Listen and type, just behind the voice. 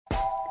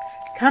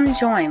Come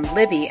join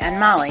Libby and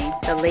Molly,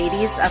 the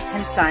ladies of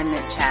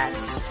Consignment Chats,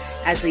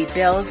 as we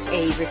build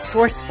a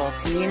resourceful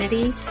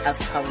community of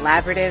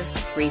collaborative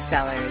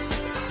resellers.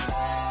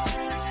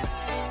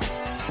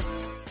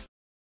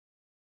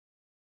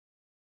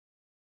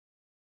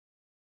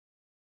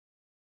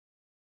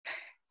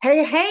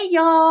 Hey,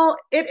 y'all.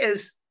 It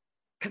is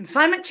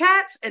Consignment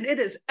Chats, and it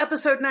is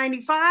episode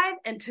 95.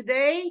 And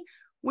today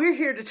we're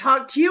here to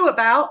talk to you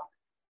about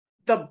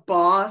the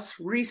Boss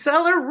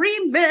Reseller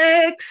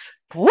Remix.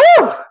 Woo!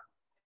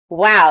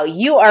 Wow,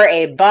 you are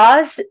a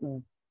boss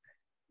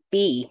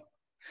bee.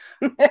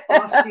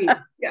 Boss bee.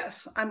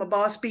 Yes, I'm a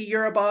boss bee.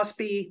 You're a boss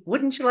bee.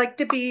 Wouldn't you like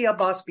to be a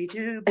boss bee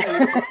too?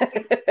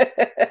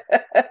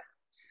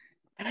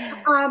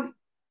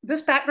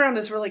 This background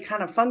is really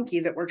kind of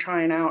funky that we're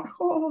trying out.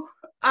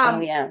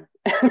 Yeah.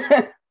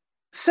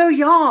 So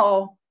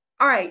y'all,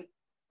 all right,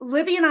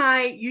 Libby and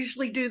I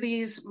usually do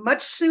these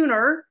much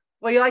sooner.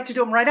 Well, you like to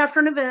do them right after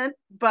an event,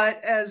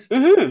 but as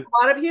a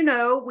lot of you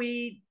know,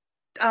 we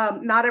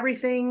not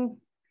everything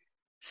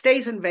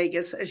stays in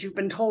Vegas, as you've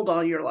been told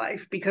all your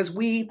life, because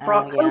we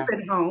brought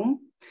COVID home.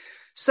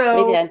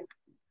 So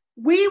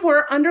we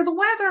were under the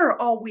weather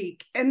all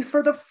week. And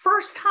for the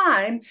first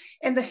time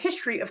in the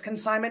history of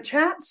Consignment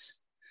Chats,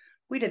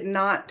 we did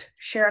not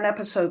share an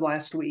episode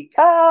last week.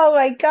 Oh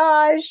my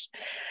gosh.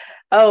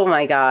 Oh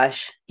my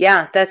gosh.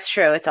 Yeah, that's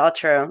true. It's all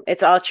true.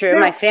 It's all true. Yeah.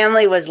 My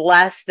family was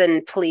less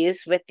than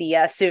pleased with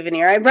the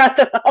souvenir I brought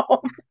them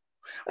home.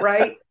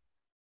 Right?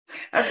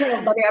 Okay,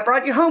 buddy, I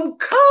brought you home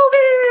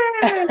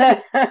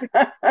COVID.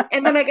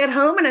 And then I got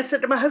home and I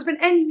said to my husband,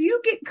 and you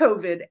get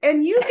COVID,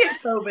 and you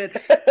get COVID.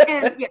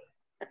 And yeah,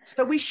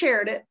 so we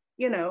shared it,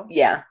 you know.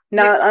 Yeah,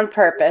 not on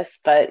purpose,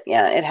 but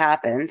yeah, it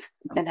happens.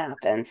 It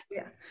happens.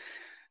 Yeah.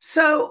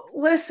 So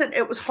listen,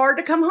 it was hard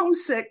to come home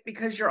sick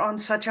because you're on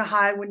such a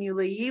high when you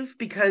leave,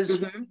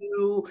 because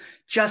you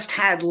just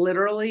had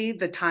literally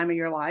the time of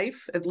your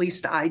life. At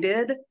least I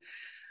did.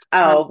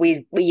 Oh,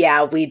 we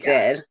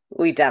did.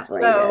 We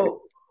definitely did.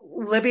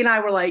 Libby and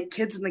I were like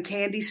kids in the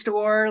candy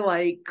store,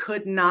 like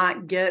could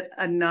not get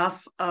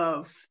enough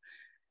of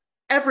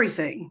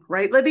everything,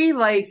 right, Libby?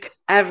 Like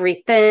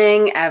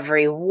everything,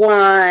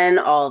 everyone,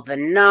 all the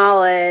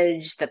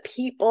knowledge, the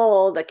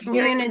people, the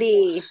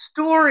community,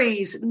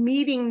 stories,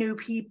 meeting new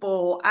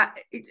people,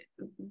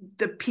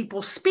 the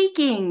people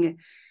speaking.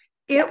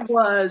 It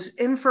was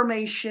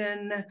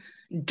information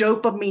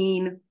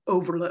dopamine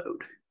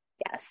overload.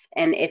 Yes.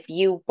 And if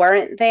you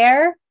weren't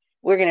there,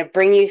 we're going to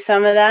bring you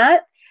some of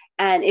that.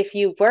 And if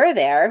you were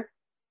there,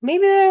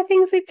 maybe there are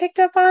things we picked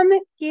up on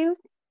that you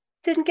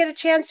didn't get a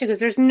chance to, because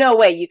there's no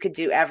way you could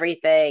do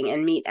everything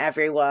and meet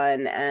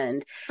everyone.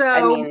 And so,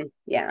 I mean,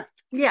 yeah.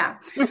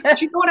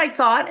 But you know what I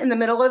thought in the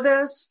middle of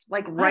this?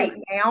 Like right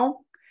now,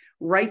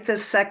 right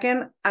this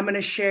second, I'm going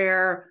to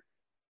share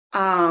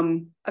a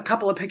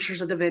couple of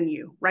pictures of the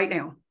venue right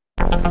now.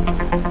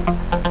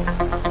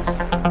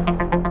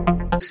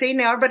 See,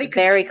 now everybody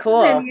can very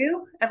cool.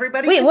 Venue.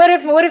 Everybody. Wait, what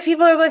if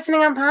people are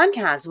listening on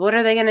podcasts? What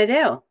are they going to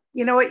do?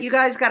 You know what? You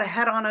guys got to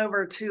head on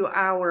over to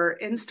our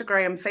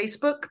Instagram,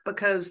 Facebook,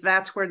 because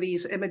that's where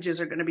these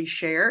images are going to be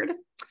shared.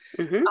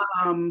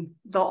 They'll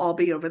all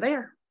be over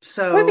there.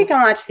 So, or they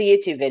can watch the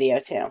YouTube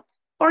video too.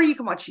 Or you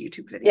can watch the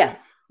YouTube video.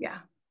 Yeah.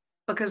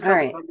 Because they'll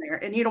be on there,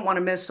 and you don't want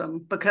to miss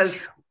them, because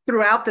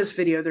throughout this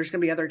video, there's going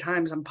to be other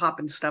times I'm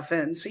popping stuff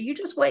in. So you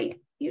just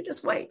wait.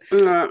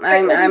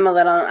 I'm a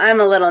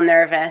little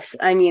nervous.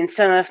 I mean,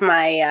 some of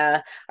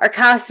my our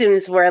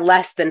costumes were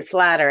less than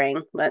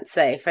flattering, let's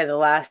say, for the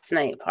last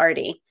night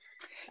party.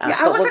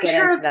 I wasn't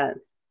sure that.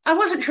 I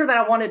wasn't sure that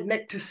I wanted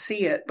Nick to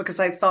see it, because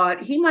I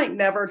thought he might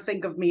never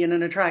think of me in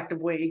an attractive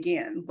way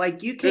again.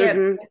 Like you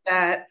can't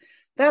that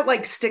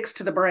like sticks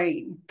to the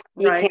brain.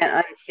 Right? You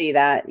can't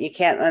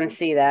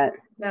unsee that.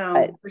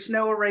 No, there's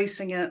no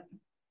erasing it.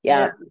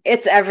 Yeah,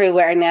 it's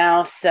everywhere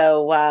now.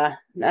 So, all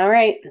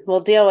right, we'll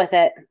deal with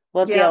it.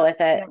 Deal with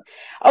it.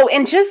 Oh,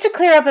 and just to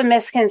clear up a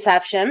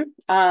misconception,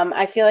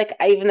 I feel like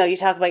even though you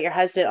talk about your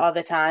husband all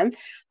the time,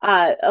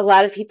 a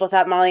lot of people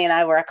thought Molly and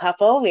I were a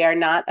couple. We are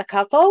not a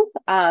couple.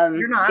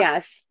 You're not.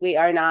 Yes, we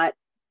are not.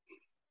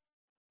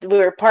 We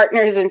were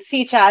partners in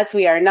C-Chats.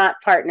 We are not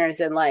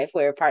partners in life.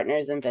 We are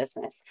partners in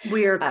business.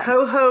 We are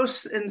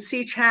co-hosts in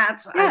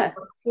C-Chats. Yeah. I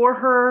work for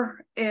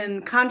her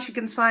in Conchi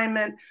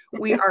Consignment.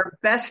 We are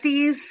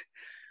besties,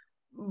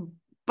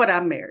 but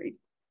I'm married.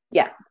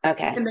 Yeah.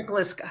 Okay. To Nick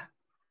Liska.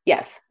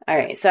 Yes. All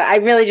right. So I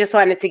really just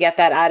wanted to get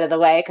that out of the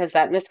way, because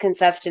that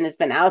misconception has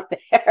been out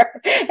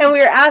there, and we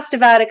were asked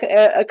about it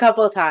a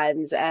couple of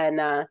times. And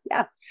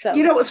so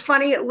you know, it was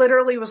funny. It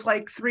literally was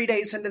like 3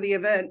 days into the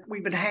event.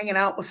 We've been hanging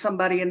out with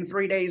somebody, and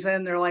 3 days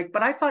in, they're like,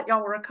 "But I thought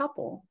y'all were a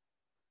couple."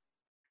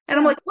 And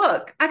I'm like,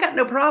 "Look, I got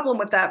no problem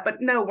with that,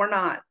 but no, we're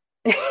not."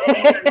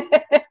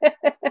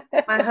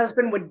 My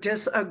husband would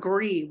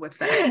disagree with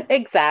that.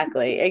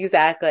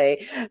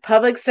 Exactly.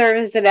 Public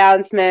service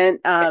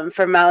announcement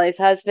for Molly's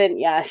husband.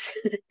 Yes,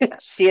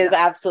 she is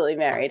absolutely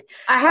married.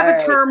 I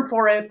have a term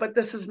for it, but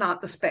this is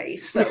not the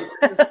space. So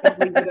we're just going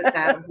to leave it at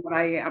that of what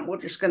I am. We're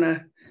just going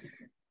to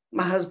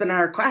My husband and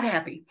I are quite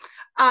happy.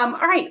 All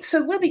right. So,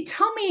 Libby,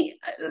 tell me.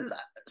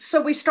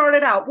 So, we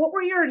started out. What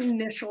were your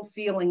initial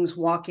feelings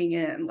walking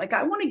in? Like,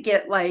 I want to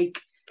get let's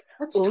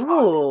talk.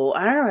 Ooh,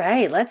 all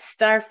right. Let's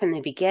start from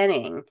the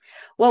beginning.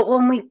 Well,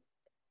 when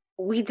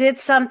we did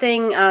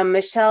something,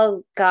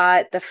 Michelle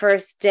got the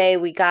first day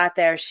we got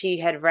there, she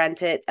had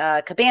rented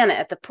a cabana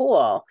at the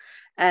pool.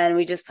 And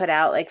we just put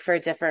out like for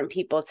different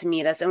people to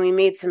meet us. And we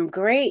made some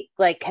great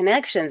like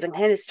connections and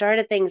kind of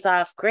started things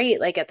off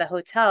great, like at the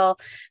hotel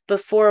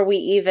before we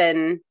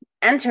even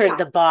entered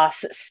the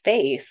boss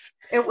space.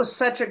 It was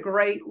such a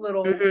great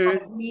little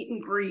kind of meet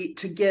and greet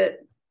to get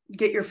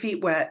your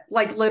feet wet,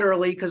 like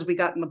literally, because we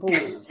got in the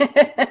pool.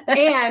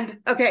 And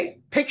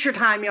okay, picture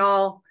time,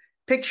 y'all.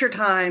 Picture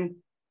time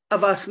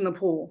of us in the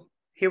pool.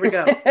 Here we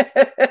go.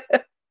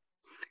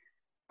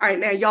 All right,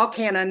 now y'all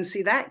can't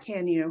unsee that,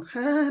 can you?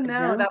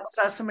 No, that was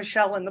us and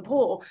Michelle in the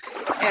pool.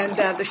 And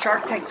the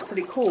shark tank's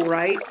pretty cool,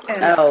 right?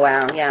 And, oh,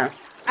 wow, yeah.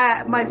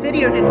 My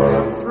video didn't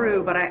come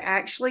through, but I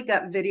actually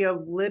got video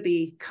of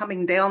Libby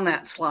coming down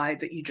that slide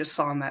that you just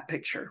saw in that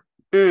picture.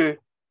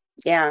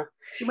 Yeah.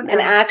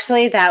 And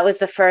actually, that was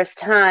the first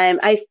time.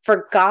 I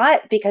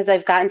forgot because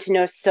I've gotten to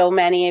know so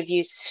many of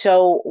you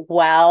so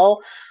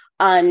well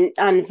on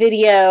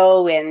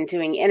video and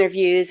doing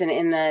interviews and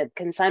in the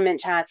consignment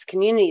chats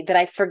community that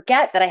I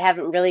forget that I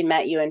haven't really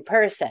met you in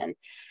person.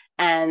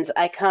 And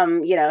I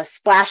come,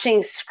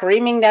 splashing,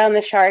 screaming down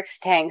the Shark's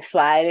Tank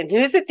slide. And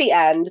who's at the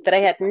end that I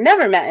had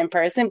never met in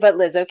person, but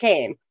Liz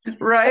O'Kane.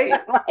 Right. I'm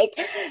like,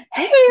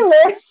 hey,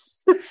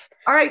 Liz.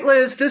 All right,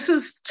 Liz, this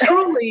is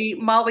truly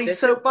Molly's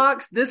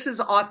soapbox. This is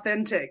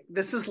authentic.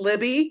 This is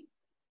Libby.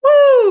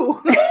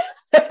 Woo!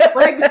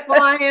 Legs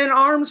flying,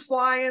 arms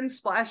flying,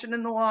 splashing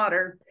in the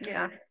water.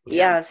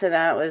 Yeah. So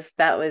that was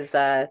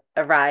a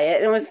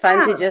riot. It was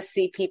fun to just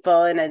see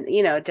people in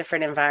a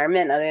different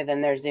environment other than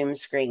their Zoom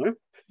screen,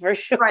 for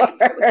sure. Right.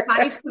 So it was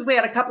nice because we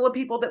had a couple of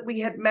people that we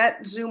had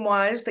met Zoom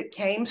wise that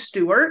came.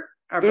 Stuart.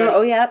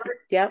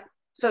 Yep.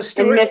 So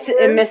Stuart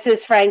and Mrs.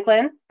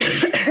 Franklin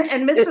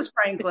and Mrs.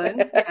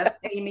 Franklin, yes,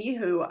 Amy,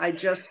 who I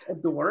just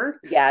adore.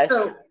 Yes.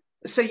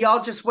 So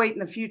y'all just wait in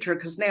the future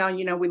because now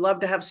we love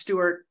to have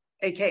Stuart,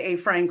 aka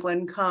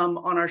Franklin, come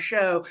on our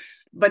show,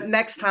 but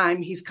next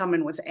time he's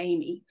coming with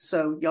Amy,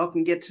 so y'all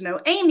can get to know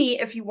Amy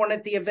if you weren't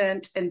at the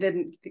event and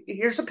didn't.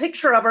 Here's a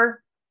picture of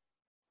her.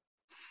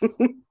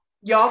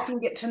 Y'all can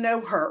get to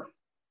know her.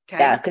 Okay.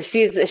 Yeah, because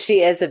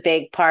she is a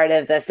big part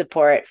of the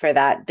support for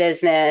that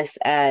business,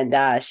 and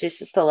she's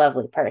just a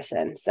lovely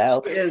person.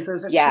 So she is,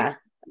 isn't she?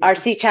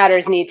 RC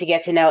chatters need to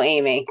get to know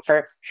Amy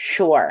for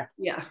sure.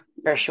 Yeah,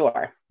 for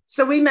sure.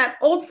 So we met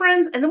old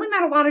friends, and then we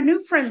met a lot of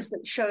new friends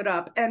that showed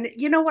up. And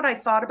you know what I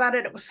thought about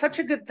it? It was such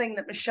a good thing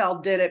that Michelle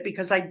did it,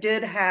 because I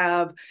did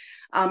have,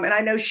 and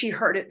I know she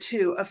heard it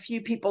too, a few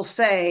people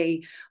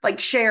say, like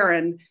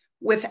Sharon,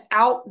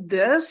 without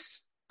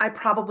this, I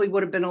probably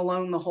would have been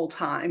alone the whole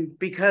time,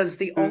 because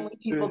the only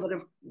people that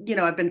have,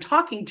 I've been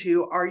talking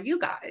to are you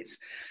guys.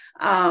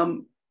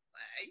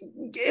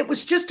 It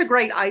was just a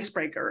great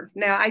icebreaker.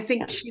 Now, I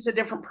think she's a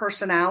different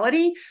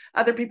personality.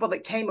 Other people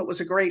that came, it was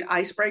a great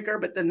icebreaker,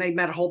 but then they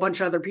met a whole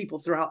bunch of other people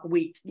throughout the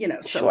week,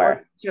 so it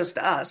wasn't just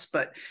us.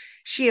 But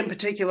she in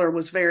particular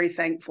was very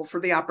thankful for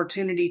the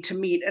opportunity to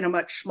meet in a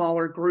much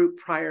smaller group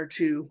prior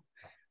to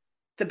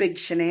the big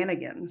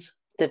shenanigans.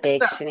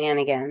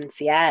 Shenanigans,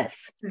 yes.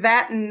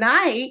 That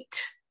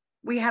night,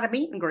 we had a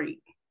meet and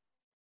greet.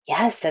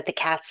 Yes, at the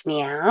Cat's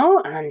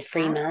Meow on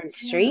Fremont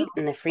Street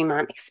in the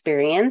Fremont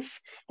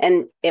Experience.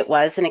 And it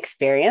was an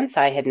experience.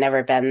 I had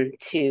never been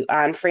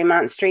on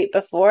Fremont Street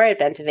before. I'd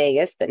been to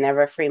Vegas, but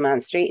never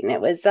Fremont Street. And it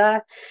was,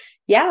 like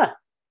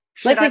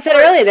we said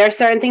earlier, there are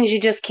certain things you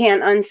just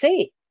can't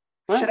unsee.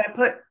 What?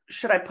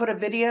 Should I put a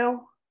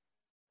video?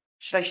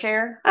 Should I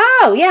share?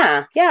 Oh,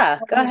 yeah. Yeah.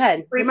 Go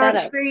ahead. Fremont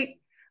Street.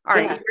 All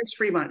right. Here's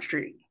Fremont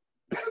Street.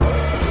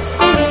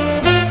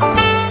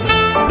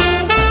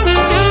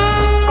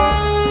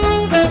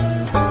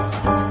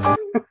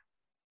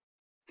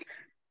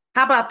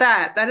 How about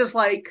that? That is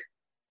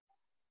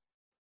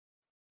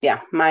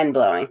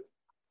mind-blowing.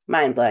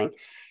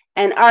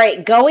 And all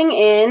right, going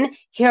in,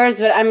 here's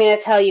what I'm going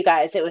to tell you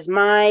guys. It was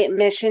my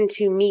mission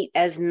to meet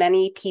as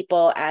many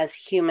people as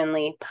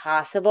humanly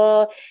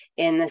possible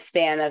in the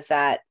span of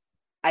that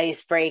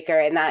icebreaker.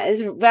 And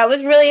that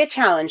was really a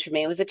challenge for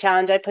me. It was a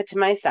challenge I put to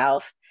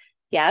myself.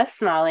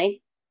 Yes,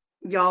 Molly.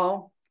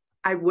 Y'all,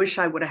 I wish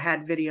I would have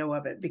had video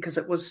of it, because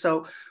it was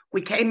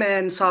we came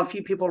in, saw a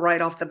few people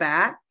right off the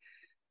bat,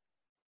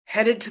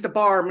 headed to the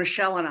bar.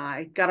 Michelle and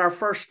I got our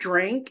first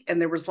drink,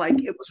 and there was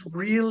it was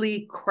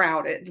really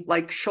crowded,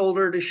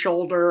 shoulder to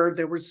shoulder.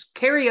 There was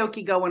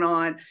karaoke going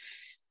on,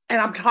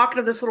 and I'm talking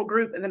to this little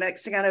group, and the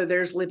next thing I know,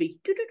 there's Libby.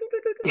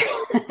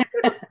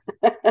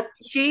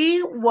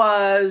 She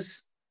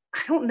was,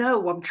 I don't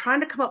know, I'm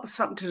trying to come up with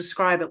something to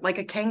describe it, like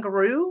a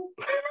kangaroo.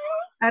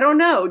 I don't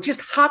know,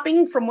 just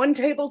hopping from one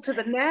table to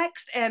the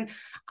next. And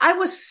I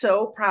was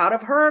so proud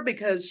of her,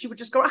 because she would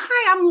just go,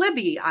 "Hi, I'm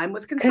Libby. I'm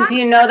with Consignment."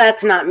 Because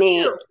that's not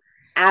me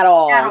at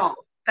all.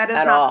 That is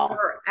at not all.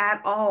 her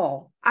at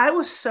all. I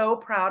was so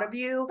proud of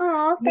you.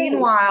 Oh, thanks.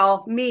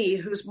 Meanwhile, me,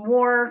 who's a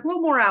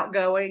little more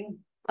outgoing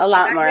A than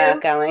lot I more do,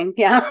 outgoing.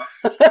 Yeah.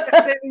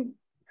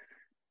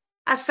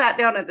 I sat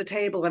down at the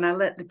table and I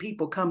let the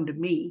people come to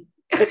me.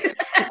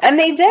 And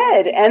they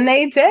did. And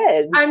they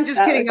did. I'm just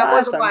That kidding. was That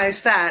wasn't awesome. why I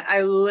sat.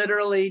 I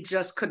literally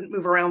just couldn't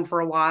move around for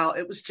a while.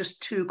 It was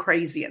just too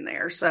crazy in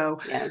there. So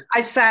Yeah.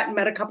 I sat and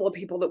met a couple of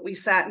people that we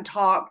sat and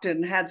talked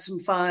and had some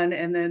fun.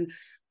 And then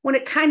when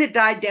it kind of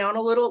died down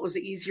a little, it was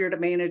easier to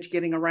manage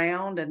getting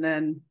around, and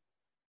then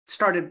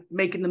started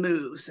making the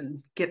moves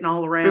and getting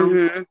all around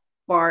Mm-hmm.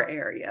 bar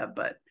area.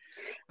 But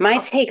My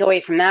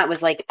takeaway from that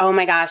was like, oh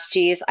my gosh,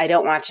 geez, I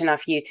don't watch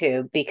enough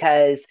YouTube,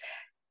 because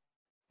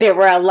there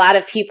were a lot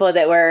of people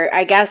that were,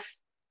 I guess,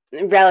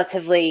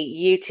 relatively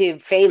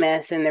YouTube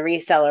famous in the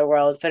reseller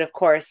world. But of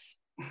course,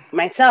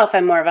 myself,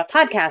 I'm more of a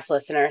podcast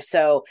listener.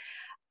 So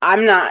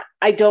I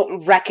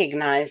don't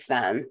recognize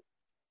them.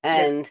 yeah,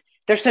 And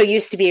they're so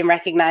used to being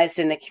recognized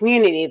in the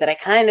community that I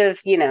kind of,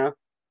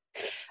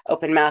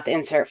 open mouth,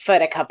 insert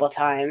foot a couple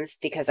times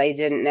because I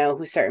didn't know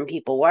who certain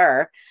people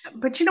were.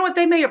 but you know what?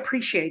 They may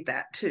appreciate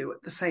that too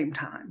at the same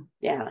time.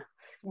 Yeah.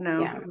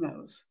 Yeah. Who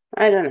knows?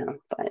 I don't know,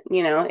 but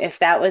if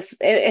that was,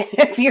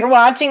 if you're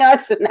watching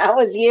us and that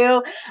was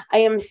you, I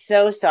am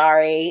so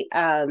sorry.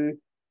 I'm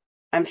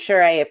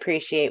sure I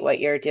appreciate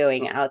what you're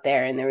doing out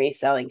there in the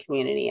reselling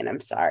community, and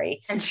I'm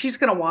sorry. And she's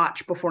going to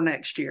watch before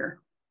next year.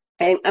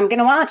 I'm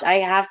gonna watch. I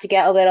have to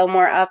get a little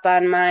more up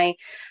on my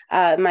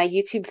my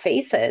YouTube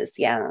faces.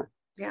 Yeah,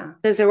 Yeah.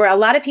 because there were a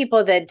lot of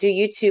people that do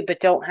YouTube but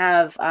don't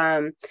have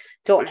a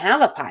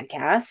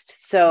podcast.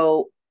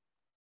 So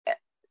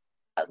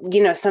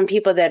some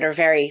people that are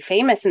very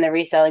famous in the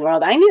reselling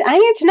world, I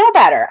need to know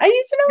better. I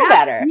need to know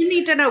better. You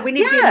need to know. We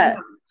need to Yeah.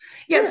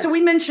 Yeah, so we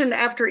mentioned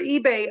after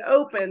eBay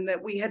opened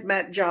that we had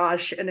met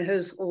Josh and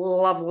his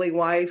lovely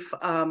wife,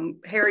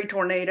 Harry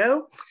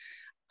Tornado.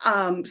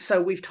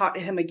 So we've talked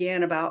to him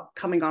again about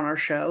coming on our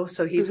show.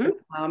 So he's going to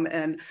come,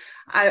 and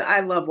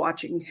I love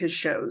watching his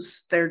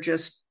shows. They're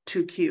just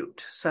too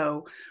cute.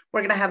 So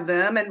we're going to have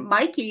them. And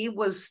Mikey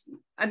was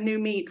a new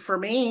meet for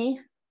me.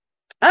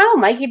 Oh,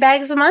 Mikey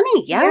Bags of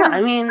Money. Yeah.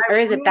 I mean, or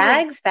is it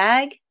Bags?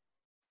 Bag?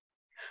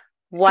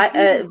 What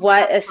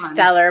a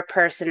stellar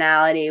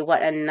personality.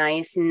 What a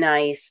nice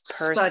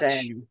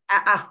person.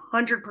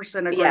 100%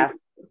 agree. Yeah.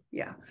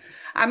 Yeah.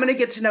 I'm going to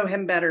get to know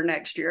him better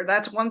next year.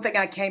 That's one thing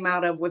I came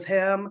out of with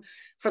him.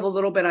 For the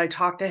little bit I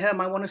talked to him,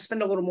 I want to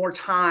spend a little more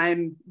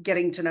time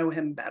getting to know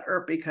him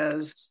better,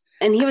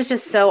 and he was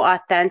just so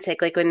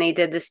authentic. Like when they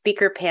did the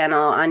speaker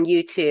panel on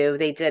YouTube,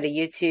 they did a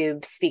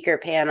YouTube speaker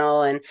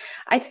panel. And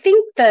I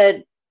think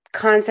the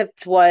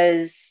concept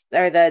was,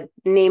 or the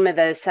name of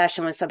the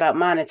session was about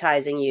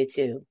monetizing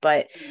YouTube.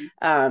 But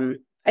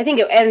I think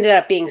it ended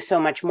up being so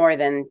much more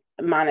than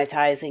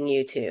monetizing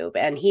YouTube.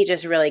 And he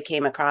just really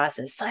came across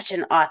as such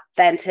an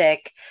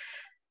authentic,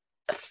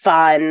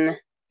 fun,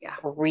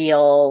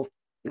 real,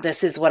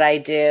 this is what I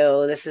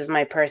do, this is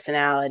my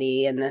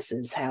personality, and this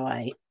is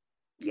how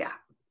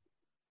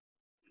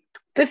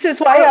this is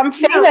why I'm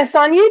famous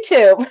on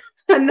YouTube.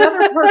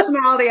 Another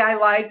personality I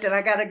liked, and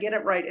I got to get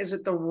it right, is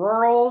it the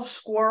Rural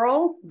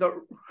Squirrel?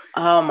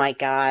 Oh my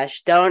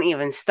gosh, don't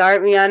even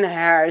start me on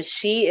her.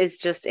 She is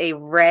just a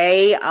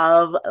ray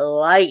of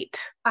light.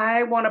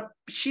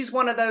 She's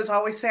one of those, I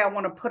always say I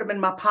want to put them in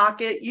my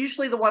pocket.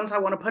 Usually the ones I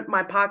want to put in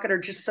my pocket are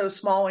just so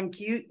small and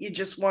cute. You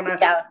just want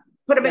to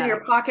put them in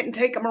your pocket and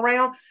take them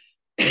around.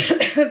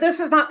 This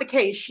is not the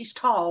case. She's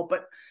tall,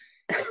 but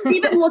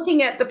even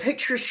looking at the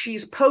pictures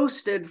she's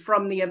posted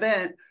from the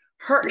event,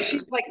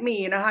 she's like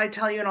me. You know how I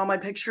tell you in all my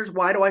pictures,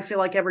 why do I feel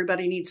like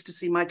everybody needs to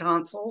see my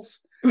tonsils?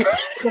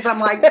 Because I'm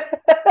like,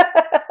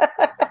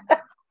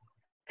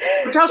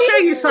 which I'll show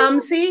you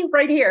some. See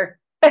right here.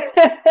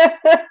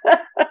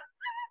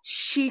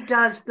 She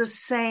does the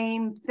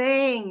same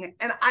thing,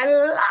 and I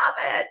love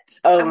it.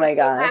 Oh my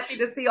gosh! I'm happy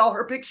to see all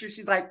her pictures.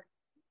 She's like,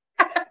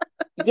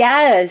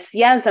 yes,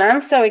 and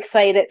I'm so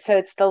excited. So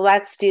it's the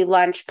Let's Do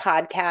Lunch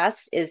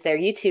podcast is their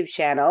YouTube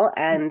channel,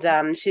 and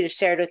she just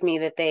shared with me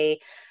that they,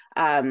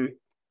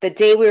 the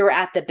day we were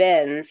at the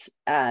bins,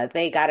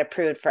 they got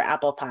approved for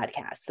Apple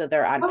Podcasts, so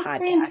they're on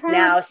podcast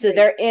now. So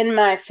they're in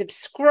my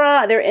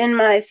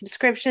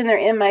subscription, they're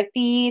in my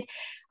feed.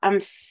 I'm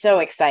so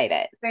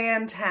excited.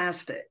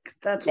 Fantastic.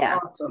 That's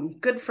awesome.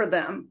 Good for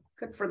them.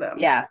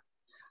 Yeah.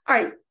 All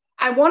right.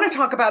 I want to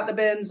talk about the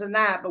bins and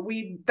that, but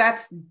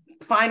that's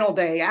final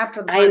day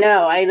after the I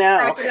know.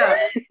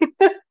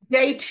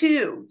 Day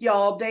 2,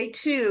 y'all. Day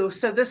 2.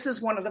 So this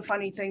is one of the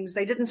funny things.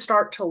 They didn't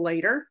start till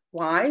later.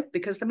 Why?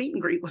 Because the meet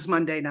and greet was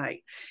Monday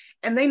night.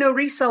 And they know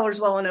resellers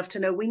well enough to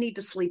know we need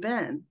to sleep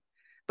in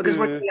because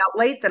we're going to be out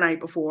late the night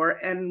before,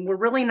 and we're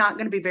really not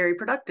going to be very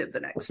productive the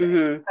next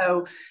day.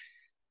 So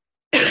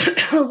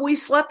we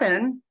slept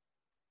in,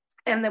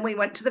 and then we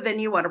went to the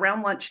venue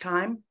around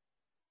lunchtime.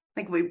 I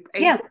think we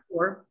ate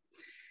before,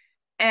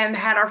 and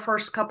had our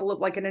first couple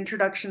of an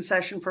introduction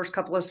session, first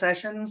couple of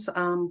sessions.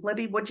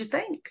 Libby, what'd you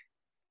think?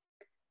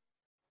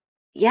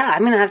 Yeah,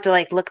 I'm gonna have to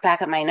like look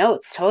back at my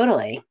notes.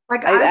 Totally.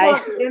 Like I I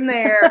walked in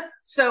there.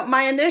 So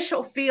my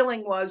initial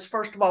feeling was,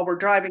 first of all, we're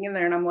driving in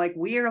there and I'm like,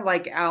 we are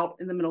like out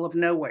in the middle of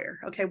nowhere.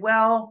 Okay,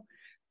 well,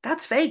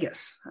 that's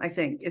Vegas. I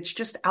think it's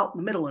just out in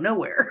the middle of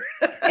nowhere.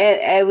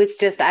 it was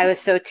just I was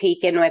so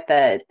taken with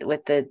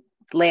the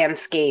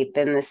landscape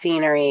and the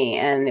scenery,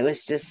 and it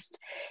was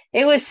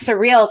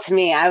surreal to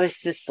me. I was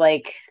just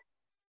like,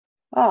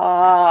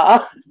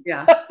 oh.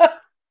 Yeah.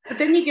 But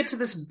then you get to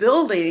this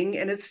building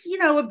and it's,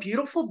 a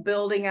beautiful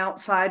building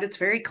outside. It's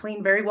very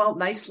clean, very well,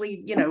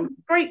 nicely,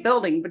 great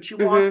building. But you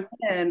walk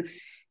in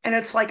and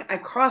it's like I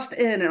crossed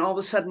in and all of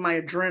a sudden my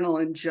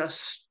adrenaline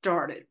just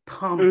started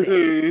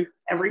pumping.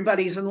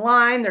 Everybody's in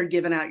line. They're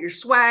giving out your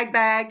swag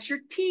bags, your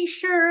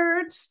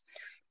t-shirts.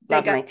 They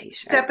Love got my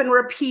t-shirt. Step and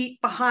Repeat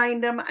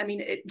behind them. I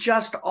mean, it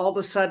just all of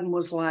a sudden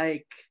was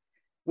like,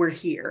 we're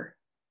here.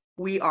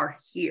 We are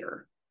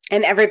here.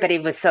 And everybody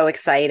was so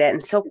excited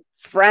and so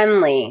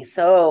friendly,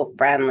 so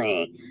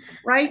friendly.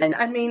 Right? And,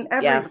 I mean,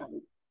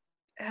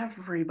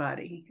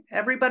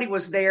 everybody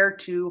was there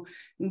to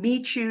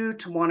meet you,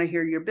 to want to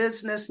hear your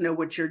business, know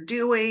what you're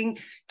doing.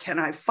 Can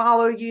I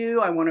follow you?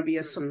 I want to be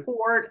a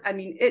support. I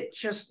mean, it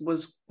just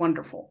was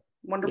wonderful.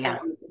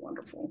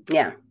 Wonderful.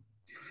 Yeah.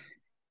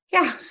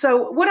 Yeah.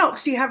 So what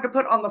else do you have to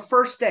put on the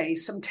first day?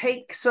 Some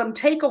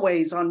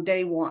takeaways on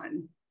day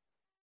one.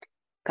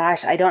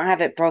 Gosh, I don't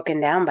have it broken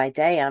down by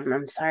day.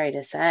 I'm sorry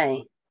to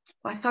say.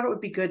 Well, I thought it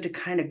would be good to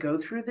kind of go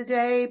through the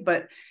day,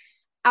 but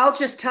I'll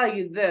just tell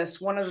you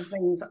this. One of the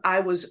things I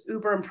was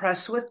uber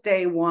impressed with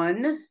day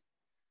one,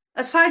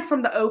 aside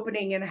from the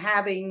opening and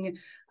having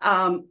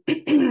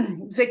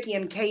Vicki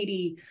and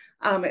Katie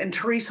and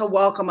Teresa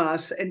welcome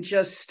us, and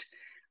just,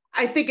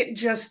 I think it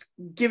just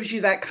gives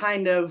you that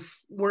kind of,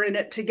 we're in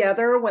it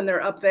together when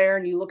they're up there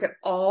and you look at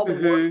all the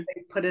work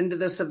they put into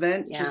this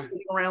event, just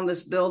sitting around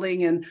this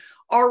building and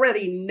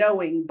already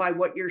knowing by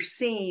what you're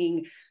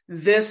seeing,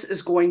 this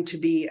is going to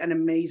be an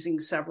amazing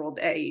several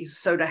days.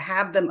 So to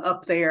have them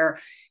up there,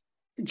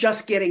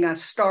 just getting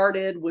us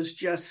started was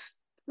just,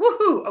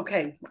 woohoo,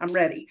 okay, I'm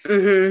ready.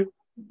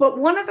 But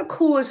one of the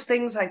coolest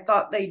things I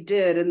thought they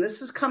did, and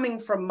this is coming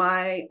from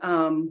my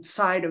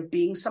side of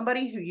being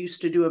somebody who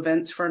used to do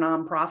events for a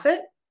nonprofit,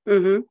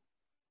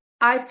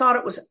 I thought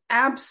it was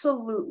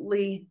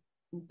absolutely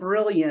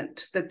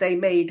brilliant that they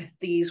made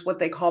these, what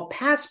they call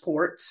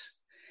passports.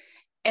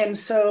 And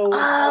so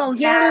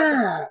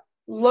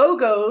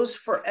logos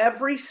for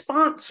every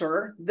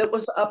sponsor that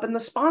was up in the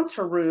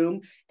sponsor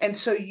room. And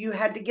so you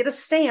had to get a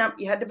stamp.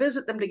 You had to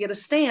visit them to get a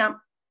stamp.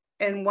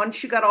 And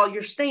once you got all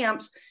your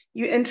stamps,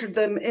 you entered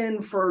them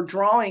in for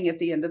drawing at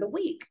the end of the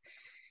week.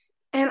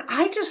 And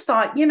I just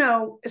thought,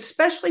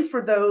 especially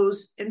for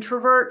those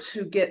introverts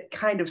who get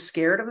kind of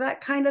scared of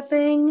that kind of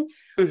thing,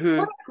 what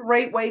a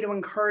great way to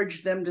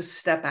encourage them to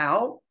step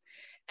out.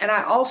 And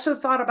I also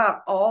thought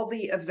about all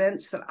the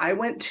events that I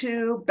went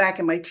to back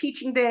in my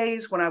teaching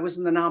days when I was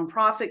in the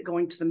nonprofit,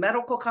 going to the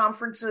medical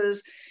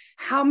conferences,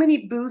 how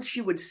many booths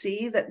you would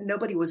see that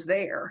nobody was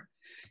there.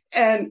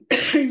 And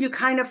you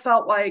kind of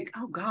felt like,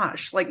 oh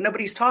gosh, like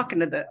nobody's talking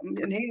to them.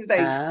 And here they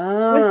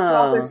went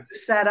all this to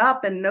set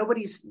up and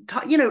nobody's,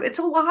 it's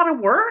a lot of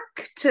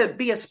work to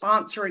be a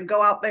sponsor and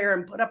go out there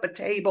and put up a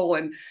table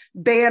and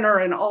banner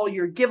and all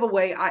your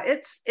giveaway.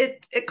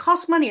 It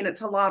costs money and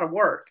it's a lot of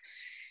work.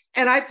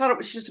 And I thought it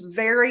was just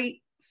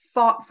very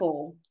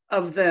thoughtful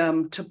of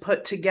them to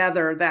put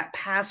together that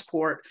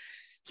passport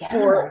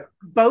for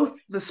both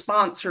the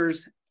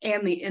sponsors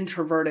and the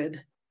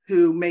introverted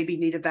who maybe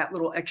needed that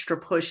little extra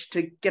push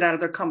to get out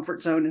of their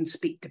comfort zone and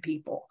speak to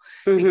people.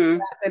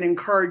 Because that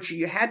encouraged you.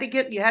 You had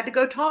to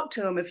go talk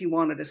to them if you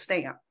wanted a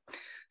stamp.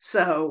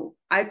 So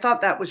I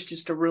thought that was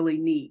just a really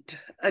neat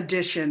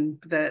addition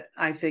that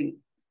I think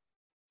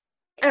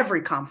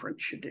every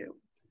conference should do.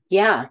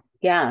 Yeah.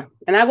 Yeah.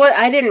 And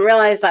I didn't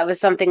realize that was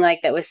something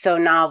like that was so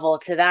novel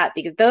to that,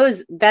 because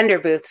those vendor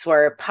booths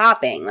were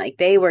popping. Like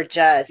they were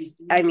just,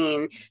 I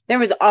mean, there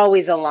was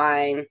always a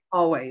line.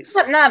 Always.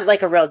 Not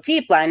like a real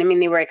deep line. I mean,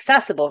 they were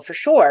accessible for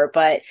sure,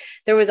 but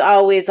there was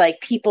always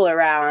like people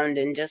around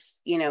and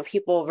just,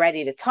 people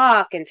ready to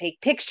talk and take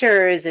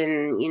pictures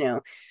and,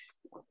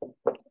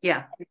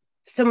 yeah,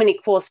 so many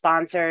cool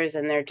sponsors.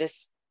 And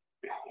it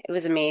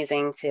was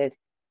amazing to,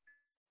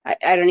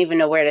 I don't even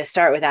know where to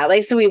start with that.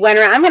 Like, so we went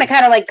around, I'm going to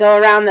kind of like go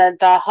around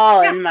the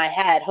hall in my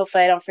head.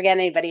 Hopefully I don't forget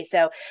anybody.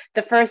 So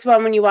the first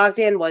one when you walked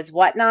in was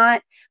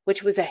Whatnot,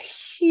 which was a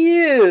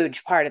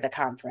huge part of the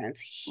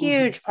conference,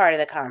 part of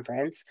the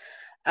conference.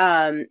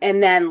 And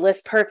then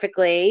List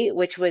Perfectly,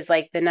 which was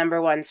like the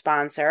number one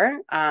sponsor.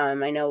 I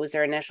know it was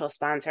their initial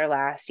sponsor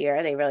last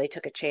year. They really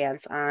took a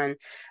chance on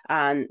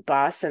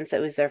Boss since it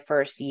was their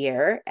first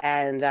year,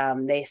 and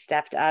they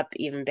stepped up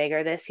even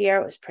bigger this year.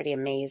 It was pretty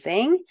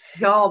amazing.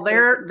 Y'all,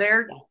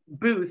 their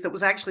booth, it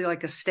was actually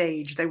like a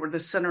stage. They were the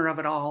center of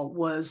it all,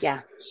 was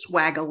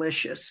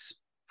swagalicious.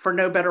 For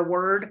no better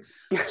word.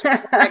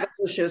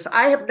 Swagalicious.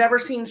 I have never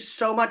seen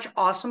so much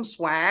awesome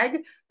swag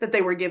that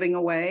they were giving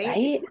away.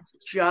 Right?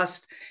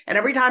 And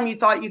every time you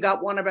thought you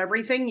got one of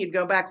everything, you'd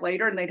go back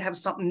later and they'd have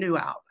something new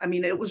out. I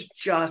mean, it was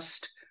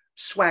just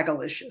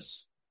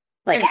swagalicious.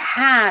 Like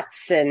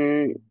hats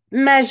and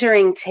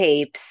measuring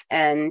tapes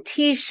and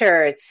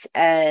t-shirts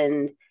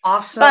and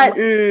awesome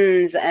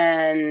buttons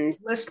and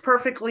List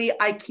Perfectly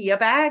IKEA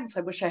bags.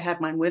 I wish I had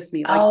mine with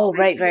me.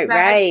 Like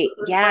right.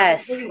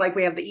 Yes. Like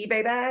we have the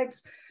eBay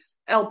bags.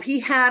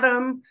 LP had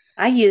them.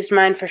 I used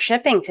mine for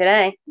shipping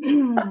today.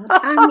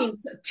 I mean,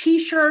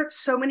 t-shirts,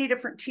 so many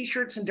different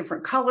t-shirts in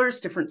different colors,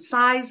 different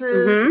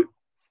sizes,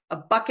 a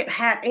bucket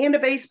hat and a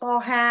baseball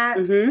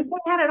hat. They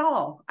had it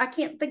all. I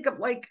can't think of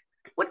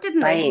what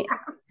didn't they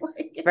have?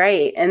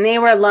 Right. And they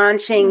were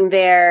launching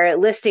their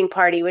listing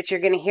party, which you're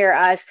going to hear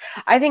us.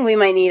 I think we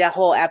might need a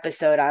whole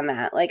episode on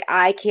that.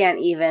 I can't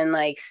even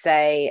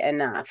say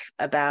enough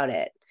about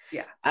it.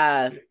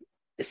 Yeah.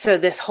 So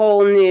this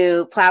whole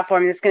new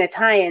platform that's going to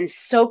tie in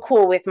so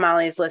cool with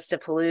Molly's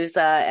Listapalooza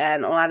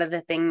and a lot of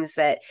the things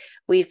that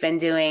we've been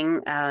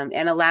doing,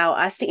 and allow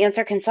us to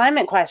answer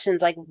consignment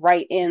questions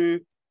right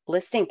in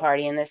listing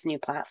party in this new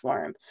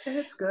platform.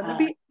 It's gonna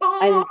be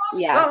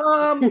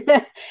awesome.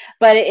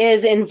 But it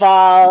is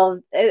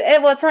involved.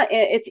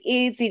 It's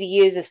easy to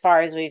use as far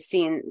as we've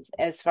seen.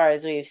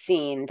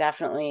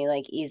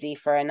 Definitely easy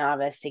for a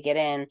novice to get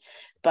in,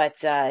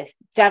 but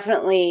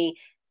definitely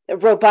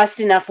robust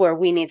enough where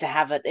we need to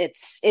have it.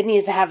 It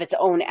needs to have its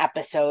own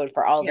episode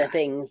for all the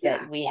things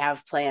that we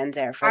have planned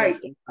there for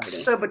listing party.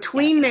 So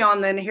between now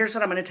and then, here's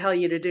what I'm going to tell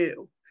you to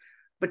do.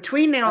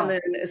 Between now and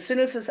then, as soon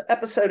as this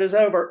episode is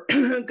over,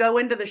 go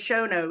into the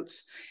show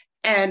notes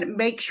and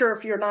make sure,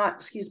 if you're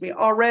not,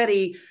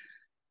 already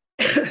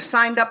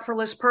signed up for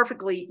List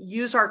Perfectly,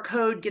 use our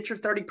code, get your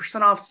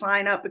 30% off,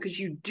 sign up, because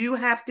you do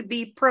have to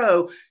be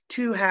pro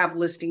to have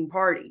Listing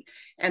Party.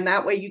 And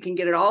that way you can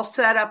get it all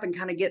set up and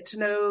kind of get to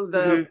know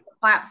the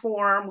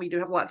platform. We do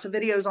have lots of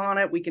videos on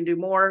it. We can do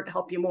more,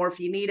 help you more if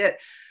you need it.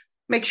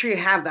 Make sure you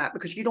have that,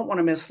 because you don't want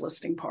to miss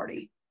Listing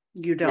Party.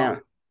 You don't.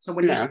 No. So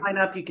when you sign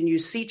up, you can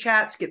use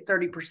C-Chats, get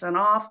 30%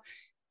 off,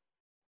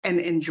 and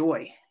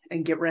enjoy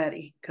and get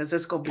ready, because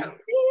this going to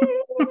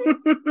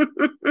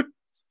be...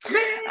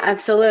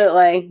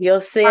 Absolutely.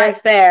 You'll see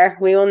us there.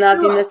 We will not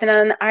be missing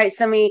on. All right.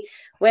 So we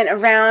went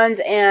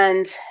around,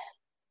 and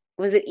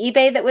was it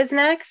eBay that was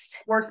next?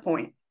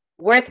 WorthPoint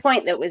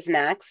that was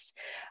next.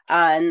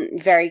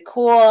 Very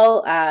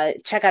cool.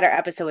 Check out our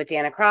episode with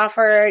Dana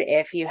Crawford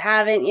if you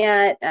haven't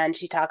yet. And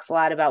she talks a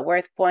lot about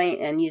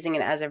WorthPoint and using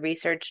it as a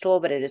research tool,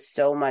 but it is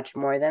so much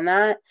more than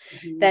that.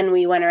 Then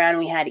we went around,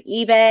 we had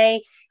eBay,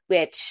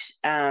 which,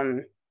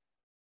 all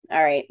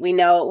right, we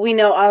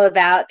know all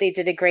about. They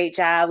did a great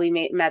job.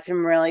 We met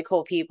some really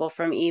cool people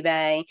from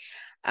eBay.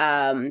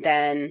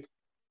 Then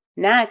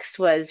next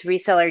was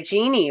Reseller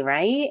Genie,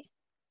 right?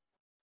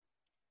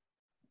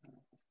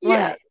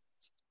 Yeah. What?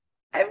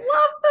 I love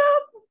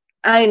them.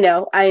 I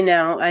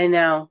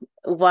know.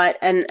 What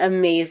an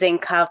amazing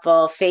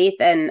couple. Faith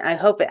and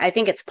I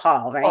think it's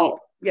Paul, right? Paul.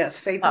 Yes,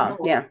 Faith and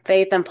Paul. Yeah,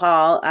 Faith and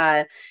Paul.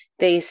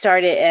 They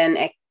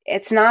started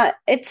it's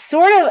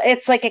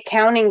like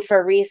accounting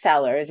for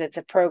resellers. It's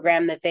a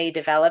program that they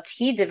developed.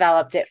 He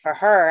developed it for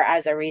her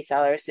as a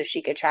reseller so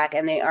she could track,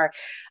 and they are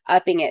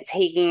upping it,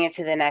 taking it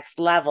to the next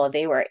level.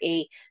 They were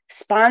a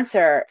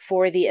sponsor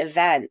for the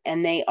event,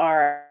 and they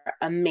are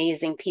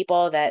amazing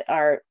people that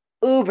are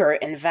uber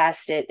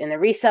invested in the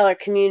reseller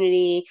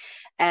community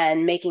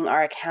and making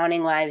our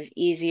accounting lives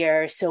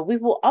easier. So we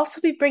will also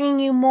be bringing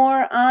you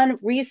more on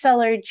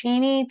Reseller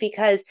Genie,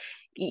 because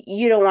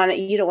you don't want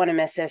to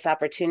miss this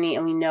opportunity.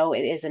 And we know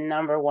it is a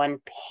number one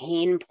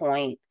pain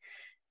point.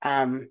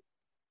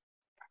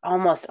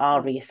 Almost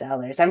all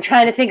resellers. I'm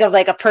trying to think of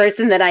a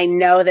person that I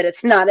know that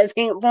it's not a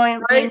pain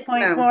point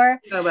for.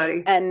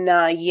 Nobody. And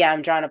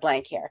I'm drawing a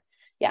blank here.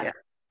 Yeah.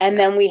 And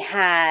then we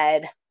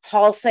had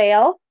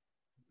Wholesale,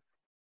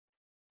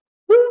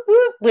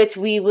 which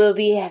they will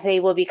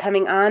be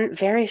coming on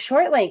very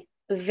shortly.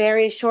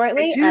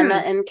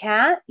 Emma and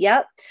Kat.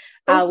 Yep.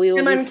 We will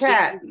Emma and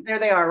Kat. There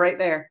they are, right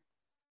there.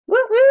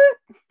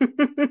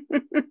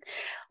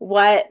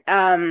 What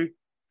an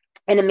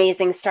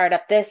amazing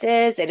startup this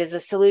is. It is a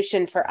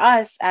solution for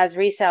us as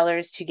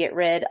resellers to get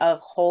rid of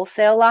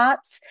wholesale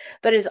lots,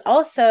 but is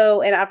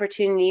also an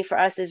opportunity for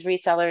us as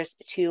resellers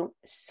to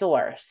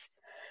source.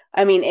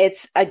 I mean,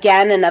 it's,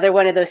 again, another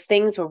one of those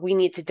things where we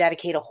need to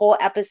dedicate a whole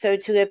episode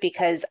to it,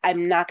 because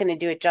I'm not going to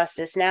do it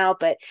justice now,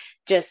 but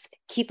just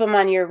keep them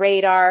on your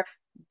radar.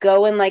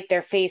 Go and like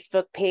their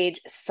Facebook page,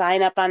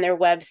 sign up on their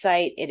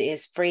website. It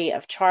is free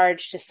of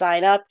charge to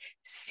sign up.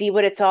 See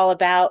what it's all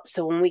about.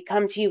 So when we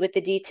come to you with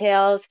the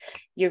details,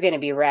 you're going to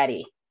be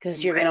ready,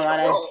 because you're going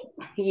to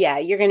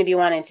you're going to be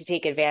wanting to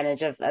take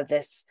advantage of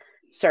this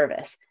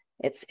service.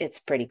 It's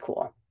pretty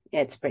cool.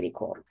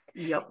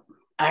 Yep.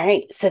 All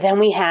right. So then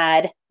we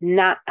had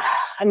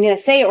I'm going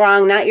to say it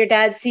wrong. Not your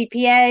dad's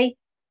CPA.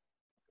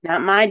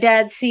 Not my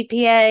dad's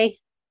CPA.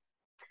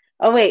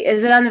 Oh, wait.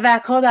 Is it on the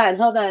back? Hold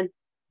on.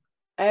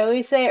 I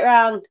always say it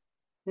wrong.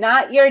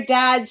 Not your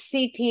dad's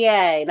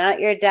CPA.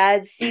 Glad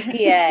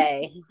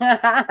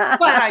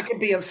I could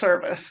be of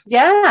service.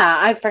 Yeah.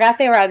 I forgot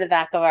they were on the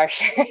back of our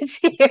shirts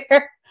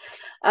here.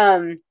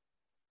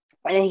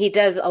 and he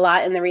does a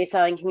lot in the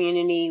reselling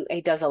community.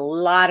 He does a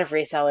lot of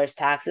resellers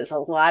taxes. A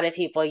lot of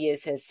people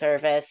use his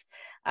service.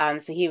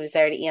 So he was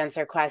there to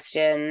answer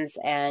questions.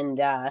 And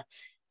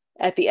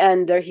at the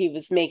end there, he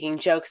was making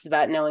jokes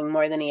about knowing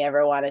more than he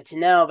ever wanted to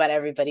know about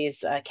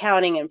everybody's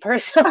accounting and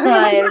personal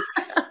lives.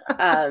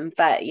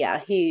 But yeah,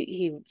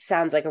 he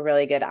sounds like a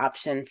really good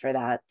option for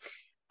that.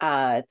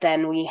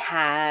 Then we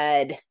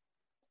had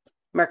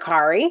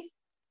Mercari.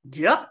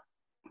 Yep.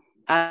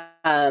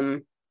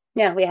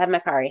 Yeah, we have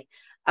Mercari.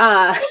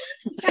 I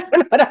don't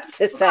know what else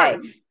to say.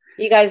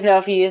 You guys know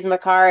if you use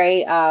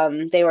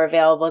Mercari, they were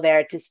available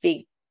there to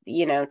speak.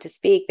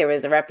 There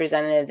was a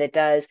representative that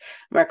does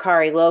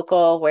Mercari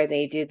Local, where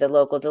they do the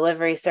local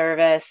delivery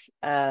service,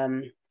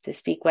 to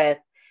speak with.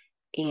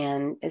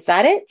 And is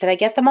that it? Did I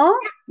get them all?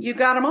 You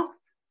got them all.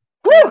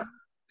 Woo!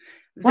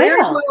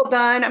 Very well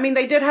done. I mean,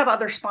 they did have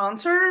other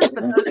sponsors,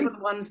 but those were the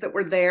ones that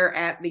were there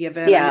at the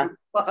event. Yeah.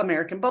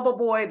 American Bubble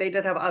Boy. They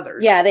did have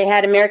others. Yeah, they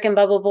had American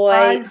Bubble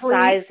Boy,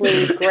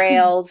 Sisley,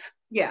 Grailed.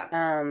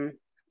 Yeah.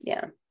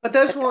 Yeah. But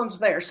those ones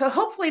there. So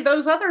hopefully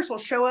those others will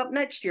show up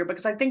next year,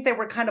 because I think they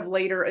were kind of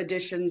later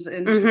additions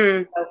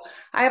into So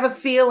I have a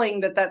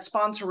feeling that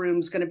sponsor room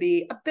is going to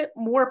be a bit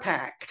more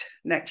packed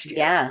next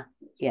year.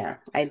 Yeah.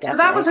 So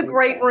that was a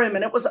great room,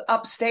 and it was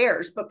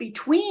upstairs. But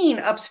between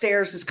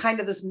upstairs is kind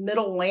of this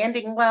middle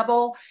landing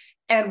level,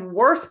 and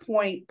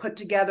WorthPoint put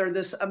together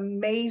this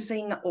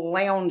amazing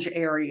lounge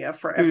area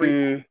for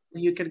everyone.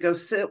 You could go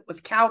sit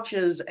with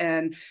couches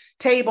and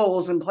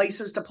tables and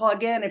places to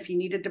plug in if you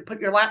needed to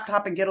put your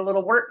laptop and get a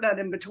little work done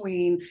in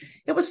between.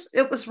 It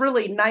was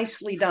really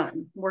nicely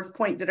done.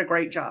 WorthPoint did a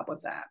great job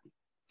with that.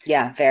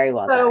 Yeah, very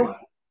well done.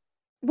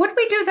 What did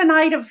we do the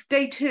night of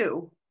day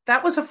 2?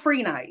 That was a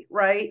free night,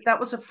 right? That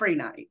was a free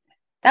night.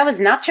 That was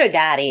Nacho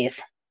Daddies.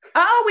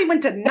 Oh, we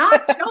went to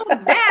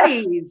Nacho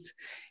Daddies.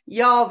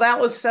 Y'all, that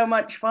was so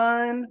much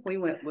fun. We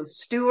went with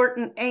Stuart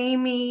and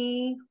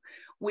Amy.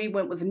 We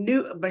went with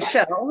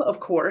Michelle, of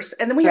course.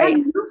 And then we had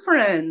new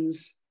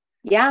friends.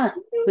 Yeah.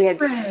 We had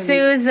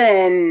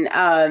Susan,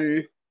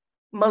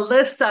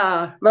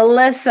 Melissa.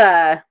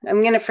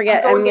 I'm going to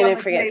forget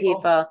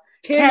people.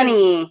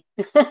 Kenny.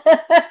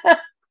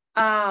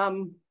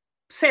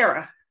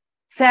 Sarah.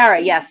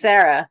 Yes,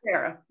 Sarah.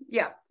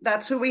 Yeah,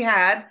 that's who we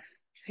had.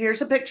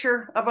 Here's a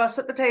picture of us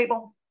at the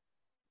table.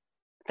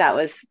 That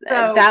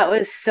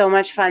was so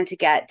much fun to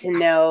get to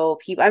know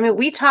people. I mean,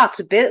 we talked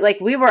a bit, like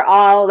we were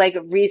all like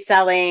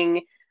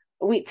reselling.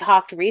 We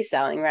talked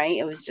reselling, right?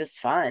 It was just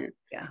fun.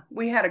 Yeah,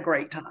 we had a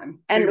great time.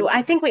 And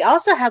I think we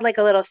also had like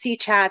a little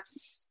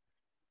C-Chats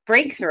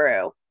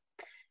breakthrough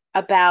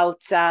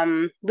about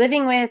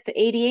living with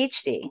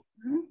ADHD.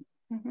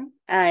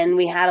 And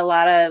we had a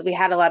lot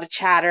of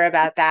chatter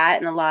about that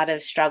and a lot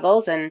of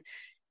struggles. And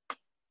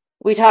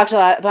we talked a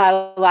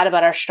lot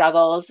about our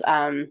struggles,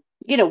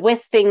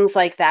 with things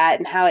like that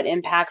and how it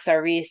impacts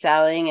our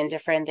reselling and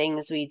different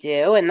things we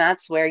do. And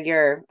that's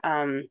where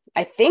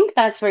I think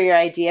that's where your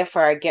idea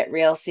for our Get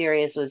Real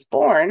series was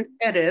born.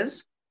 It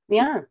is.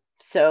 Yeah.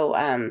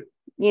 So,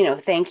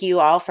 thank you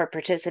all for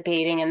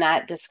participating in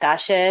that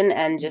discussion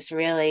and just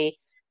really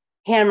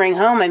hammering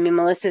home. I mean,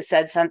 Melissa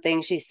said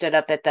something, she stood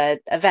up at the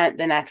event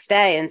the next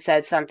day and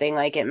said something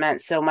like it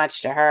meant so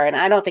much to her. And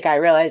I don't think I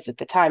realized at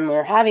the time we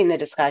were having the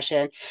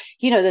discussion,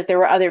 that there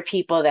were other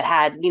people that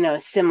had,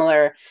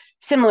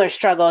 similar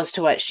struggles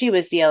to what she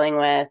was dealing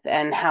with,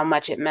 and how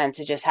much it meant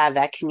to just have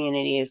that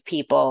community of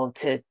people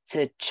to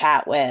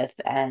chat with.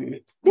 And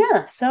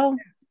so.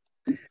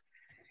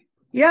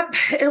 Yep.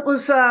 It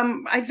was,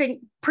 I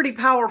think, pretty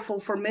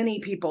powerful for many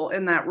people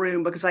in that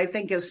room, because I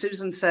think, as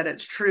Susan said,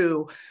 it's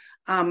true.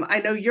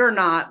 I know you're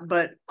not,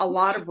 but a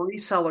lot of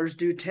resellers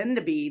do tend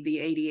to be the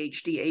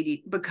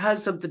ADHD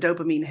because of the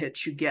dopamine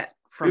hits you get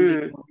from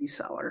being a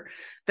reseller.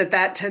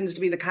 That tends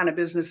to be the kind of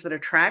business that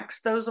attracts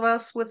those of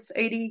us with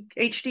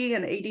ADHD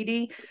and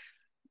ADD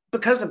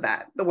because of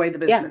that, the way the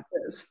business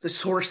is, the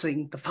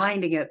sourcing, the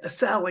finding it, the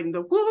selling,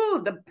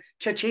 the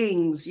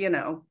cha-chings,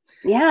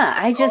 Yeah,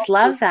 I just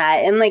love that.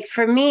 And like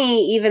for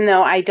me, even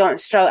though I don't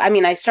struggle, I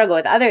mean, I struggle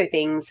with other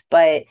things,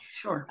 but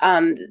sure.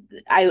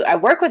 I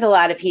work with a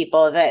lot of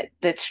people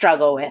that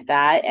struggle with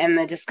that. And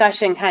the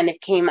discussion kind of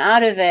came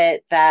out of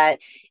it that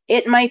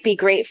it might be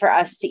great for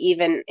us to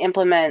even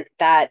implement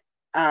that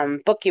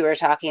book you were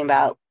talking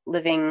about,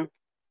 living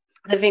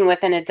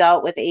with an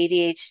adult with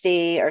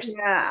ADHD or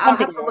something. I'll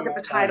have to look at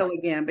the title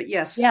again, but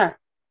yes. Yeah.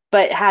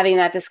 But having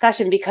that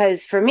discussion,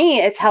 because for me,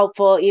 it's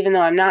helpful, even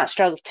though I'm not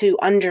struggling, to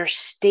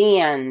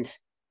understand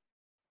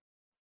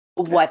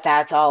what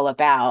that's all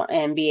about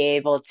and be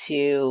able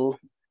to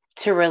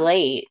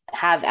relate,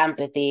 have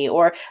empathy,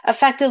 or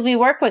effectively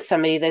work with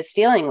somebody that's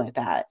dealing with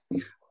that.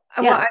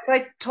 Well, as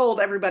I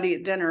told everybody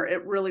at dinner,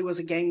 it really was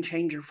a game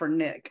changer for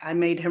Nick. I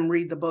made him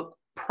read the book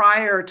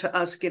prior to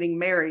us getting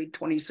married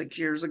 26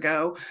 years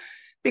ago,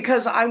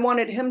 because I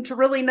wanted him to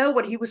really know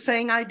what he was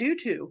saying I do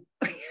too.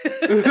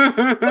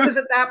 Because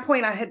at that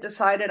point I had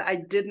decided I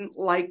didn't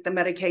like the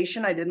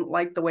medication. I didn't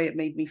like the way it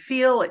made me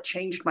feel. It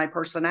changed my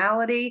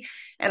personality.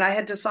 And I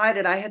had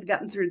decided I had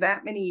gotten through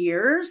that many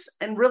years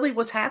and really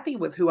was happy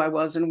with who I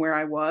was and where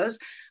I was.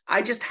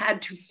 I just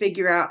had to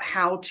figure out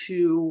how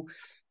to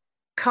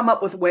come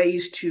up with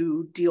ways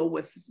to deal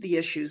with the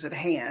issues at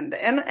hand.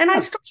 And I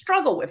still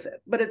struggle with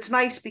it, but it's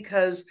nice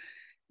because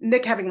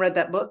Nick, having read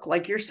that book,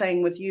 like you're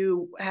saying, with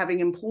you having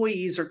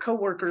employees or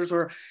coworkers,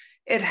 or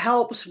it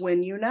helps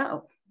when you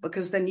know,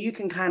 because then you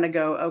can kind of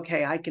go,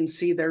 okay, I can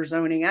see they're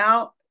zoning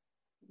out.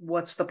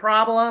 What's the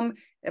problem?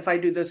 If I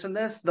do this and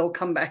this, they'll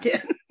come back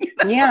in.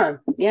 Yeah.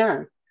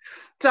 Yeah.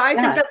 So I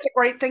think that's a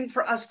great thing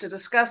for us to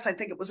discuss. I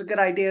think it was a good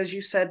idea, as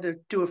you said, to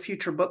do a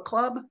future book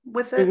club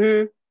with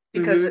it.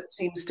 Because it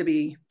seems to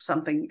be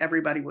something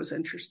everybody was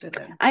interested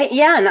in.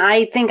 And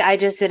I think I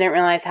just didn't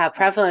realize how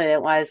prevalent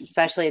it was,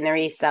 especially in the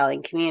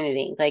reselling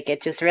community. Like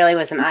it just really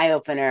was an eye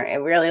opener. It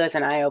really was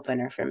an eye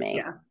opener for me.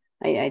 Yeah.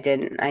 I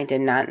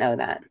did not know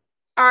that.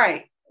 All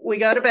right. We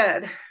go to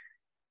bed.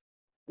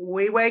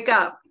 We wake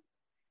up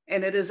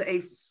and it is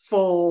a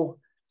full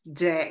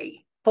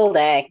day. Full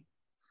day.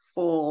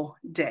 Full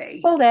day.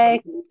 Full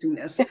day.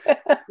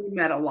 We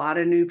met a lot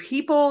of new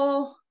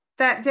people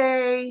that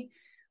day.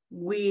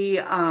 We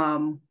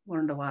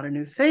learned a lot of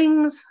new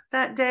things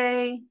that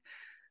day.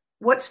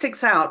 What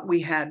sticks out?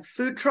 We had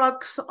food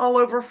trucks all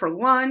over for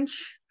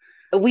lunch.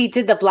 We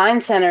did the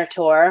Blind Center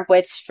tour,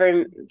 which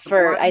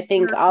for I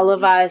think all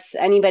of us,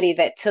 anybody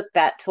that took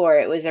that tour,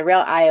 it was a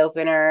real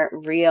eye-opener, it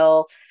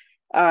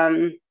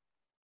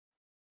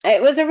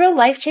was a real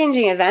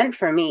life-changing event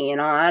for me,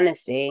 in all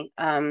honesty,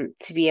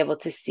 to be able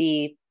to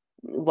see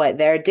what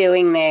they're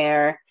doing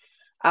there,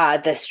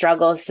 the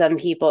struggles some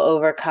people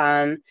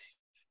overcome,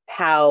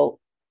 how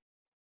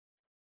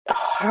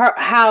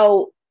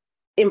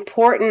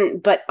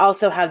important, but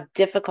also how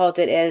difficult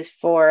it is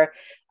for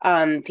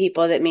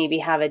people that maybe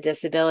have a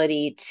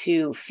disability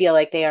to feel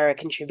like they are a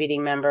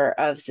contributing member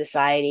of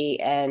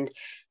society and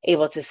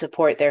able to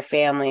support their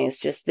families.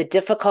 Just the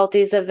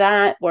difficulties of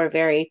that were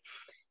very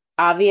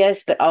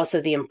obvious, but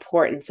also the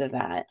importance of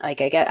that.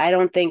 Like I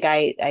don't think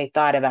I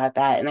thought about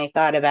that. And I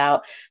thought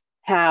about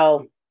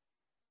how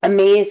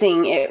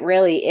amazing it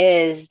really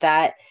is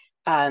that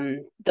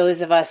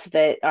those of us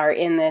that are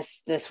in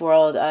this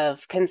world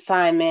of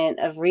consignment,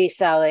 of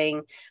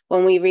reselling,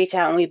 when we reach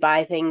out and we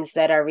buy things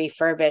that are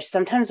refurbished,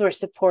 sometimes we're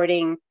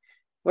supporting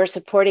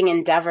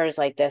endeavors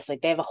like this.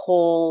 Like they have a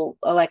whole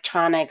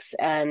electronics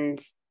and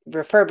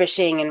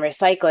refurbishing and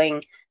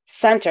recycling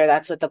center.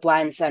 That's what the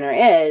Blind Center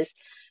is.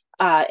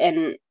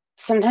 And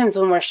sometimes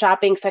when we're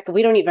shopping second,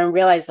 we don't even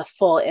realize the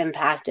full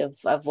impact of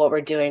what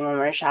we're doing when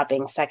we're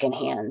shopping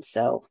secondhand.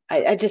 So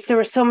I just, there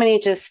were so many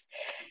just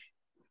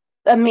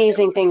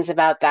amazing things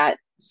about that.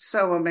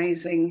 So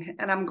amazing.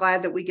 And I'm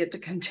glad that we get to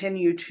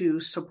continue to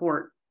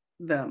support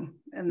them.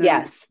 And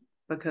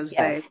because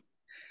they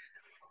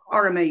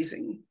are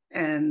amazing.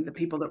 And the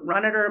people that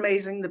run it are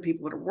amazing. The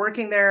people that are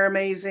working there are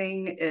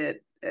amazing.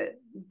 It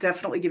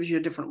definitely gives you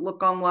a different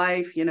look on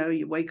life. You know,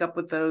 you wake up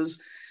with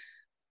those,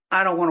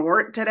 I don't want to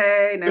work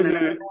today.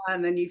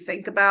 And then you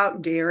think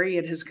about Gary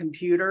at his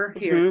computer.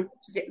 Here,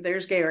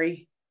 there's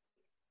Gary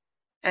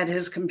at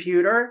his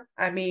computer.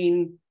 I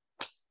mean,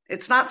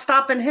 it's not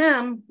stopping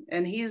him,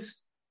 and he's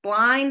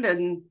blind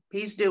and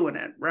he's doing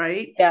it,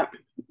 right? Yeah.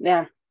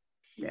 And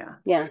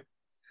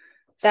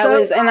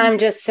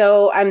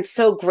I'm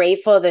so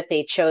grateful that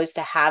they chose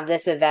to have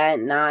this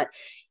event not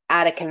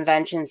at a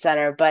convention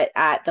center, but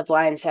at the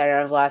Blind Center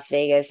of Las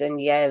Vegas, and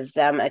give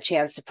them a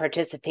chance to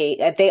participate.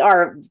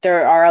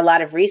 There are a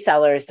lot of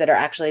resellers that are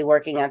actually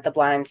working at the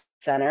Blind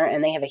Center,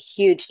 and they have a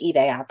huge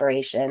eBay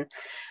operation.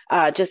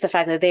 Just the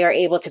fact that they are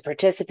able to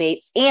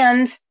participate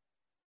and,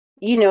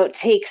 you know,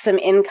 take some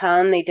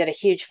income. They did a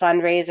huge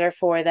fundraiser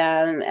for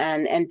them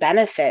and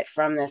benefit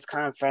from this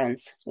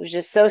conference. It was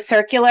just so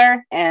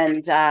circular.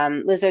 And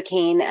Liz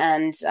O'Kane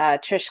and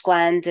Trish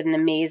Glenn did an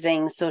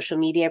amazing social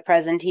media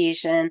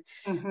presentation,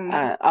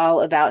 all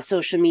about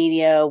social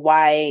media,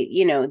 why,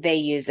 you know, they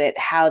use it,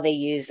 how they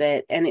use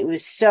it. And it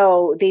was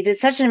they did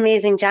such an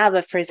amazing job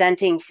of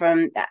presenting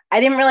I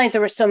didn't realize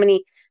there were so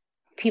many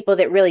people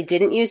that really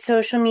didn't use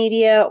social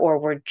media or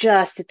were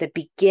just at the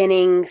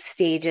beginning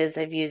stages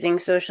of using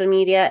social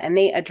media, and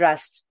they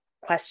addressed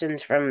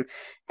questions from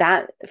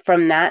that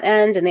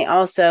end, and they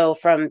also,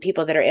 from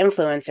people that are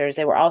influencers,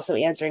 they were also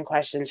answering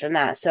questions from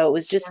that. So it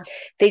was just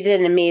they did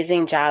an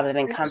amazing job of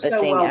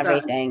encompassing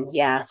everything.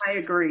 Yeah, I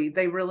agree.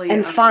 They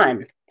really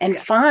fun.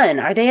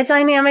 Are they a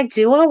dynamic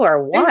duo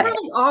or what? They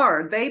really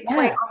are. They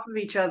play off of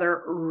each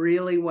other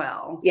really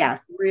well.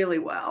 Really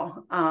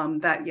well.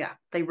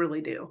 They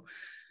really do.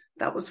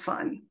 That was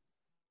fun.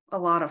 A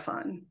lot of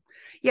fun.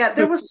 Yeah,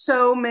 there was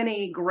so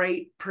many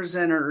great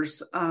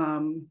presenters,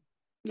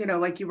 you know,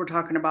 like you were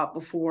talking about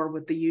before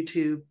with the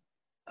YouTube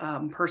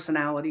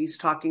personalities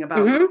talking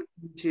about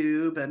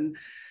YouTube. And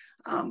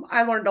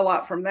I learned a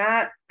lot from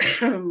that.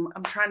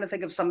 I'm trying to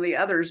think of some of the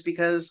others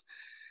because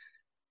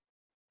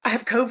I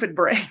have COVID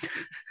brain.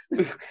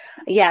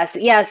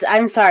 Yes.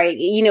 I'm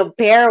sorry.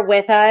 Bear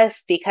with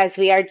us because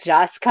we are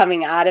just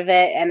coming out of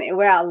it, and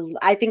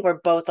I think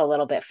we're both a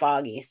little bit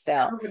foggy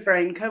still.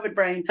 COVID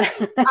brain.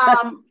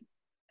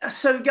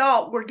 So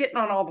y'all, we're getting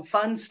on all the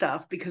fun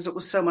stuff because it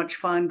was so much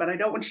fun, but I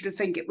don't want you to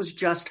think it was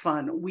just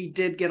fun. We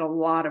did get a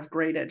lot of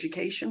great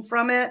education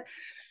from it.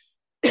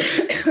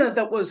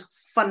 That was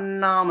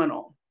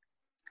phenomenal.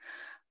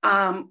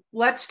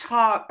 Let's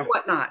talk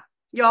Whatnot,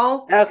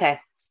 y'all. Okay.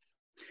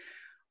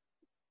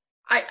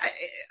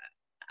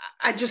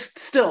 I just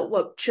still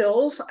look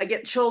chills. I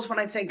get chills when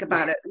I think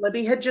about it.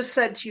 Libby had just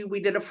said to you, we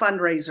did a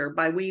fundraiser.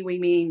 By we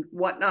mean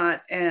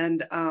Whatnot.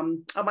 And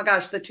oh my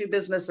gosh, the two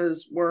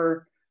businesses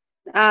were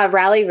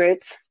Rally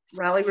Roots.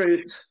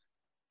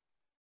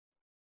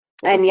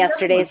 And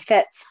Yesterday's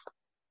Fits.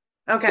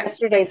 Okay.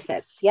 Yesterday's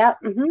Fits. Yep.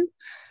 Mm-hmm.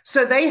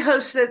 So they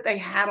hosted, they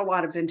had a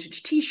lot of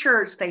vintage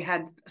t-shirts. They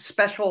had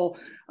special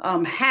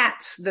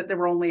hats that there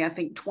were only, I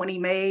think, 20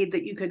 made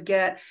that you could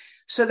get.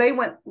 So they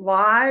went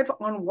live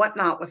on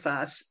Whatnot with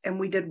us, and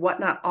we did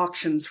Whatnot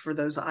auctions for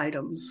those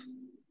items.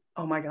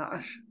 Oh my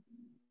gosh.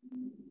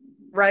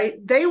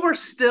 Right? They were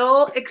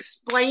still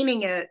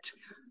explaining it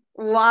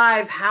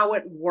live how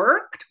it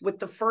worked with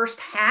the first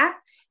hat.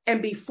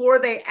 And before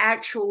they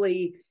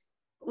actually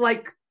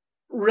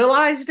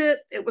realized it,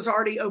 it was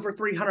already over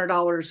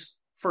 $300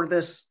 for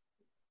this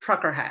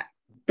trucker hat.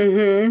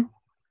 Mm-hmm.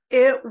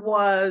 It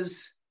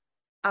was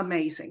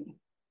amazing.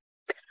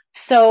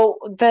 So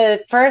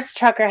the first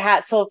trucker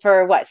hat sold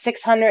for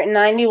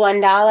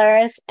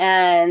 $691,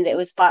 and it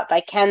was bought by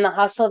Ken the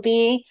Hustle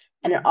Bee,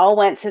 and it all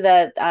went to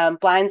the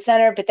Blind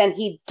Center, but then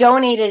he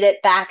donated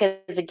it back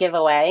as a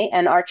giveaway,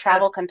 and our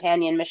travel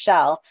companion,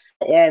 Michelle,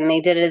 and they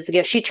did it as a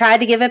gift. She tried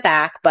to give it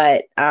back,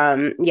 but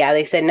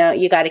they said, no,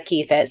 you got to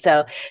keep it.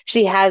 So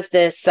she has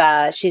this,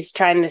 she's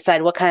trying to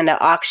decide what kind of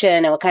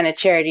auction and what kind of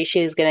charity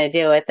she's going to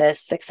do with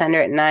this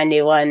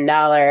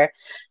 $691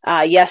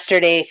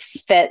 Yesterday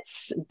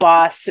Fits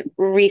Boss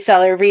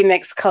Reseller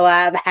Remix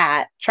Collab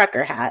hat,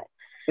 trucker hat.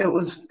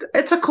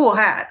 It's a cool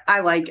hat. I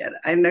like it.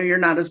 I know you're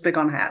not as big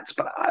on hats,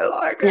 but I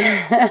like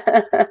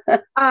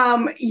it.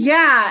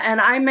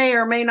 And I may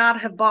or may not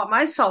have bought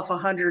myself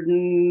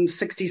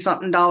 $160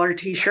 something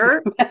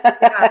t-shirt.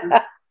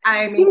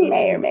 I mean,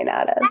 may or may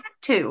not have.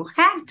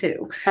 Had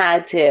to.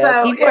 So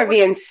people are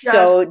being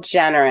so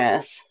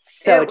generous.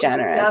 So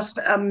generous. Just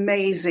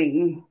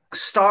amazing.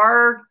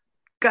 Star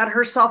got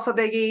herself a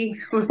biggie.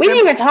 We didn't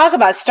even talk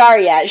about Star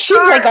yet. She's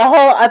like a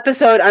whole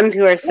episode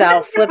unto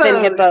herself,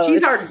 flipping hippos.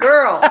 She's our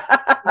girl.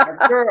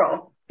 Our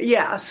girl.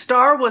 Yeah,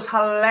 Star was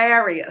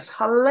hilarious.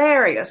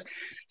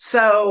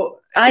 So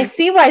I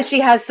see why she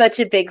has such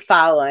a big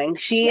following.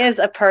 She is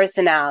a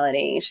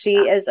personality. She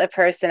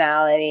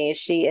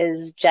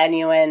is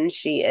genuine.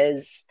 She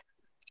is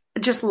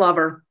just love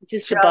her.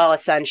 Just a ball of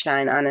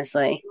sunshine,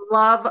 honestly.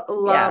 Love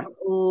that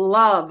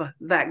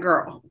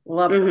girl.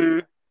 Love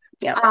her.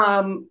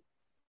 Yeah.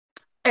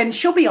 And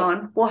she'll be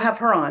on. We'll have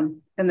her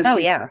on in the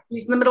future. Yeah.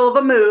 She's in the middle of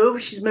a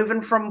move. She's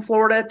moving from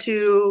Florida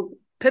to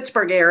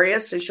Pittsburgh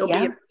area, so she'll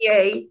be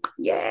yay.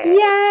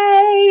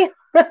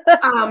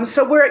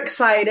 So we're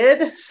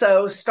excited.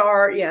 So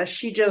Star,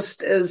 she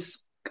just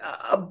is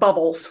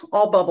bubbles,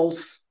 all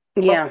bubbles.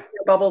 Yeah,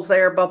 bubbles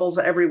there, bubbles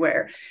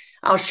everywhere.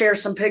 I'll share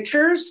some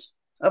pictures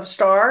of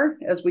Star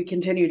as we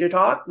continue to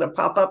talk. They'll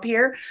pop up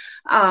here.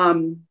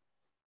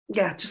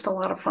 Just a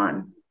lot of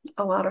fun.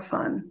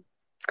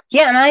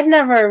 Yeah, and I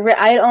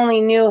only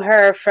knew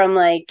her from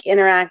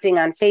interacting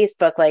on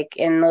Facebook,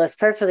 in Lewis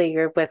Perfectly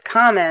group with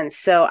comments.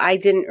 So I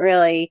didn't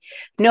really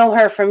know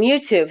her from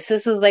YouTube. So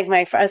this is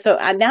my first. So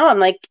now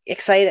I'm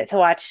excited to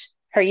watch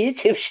her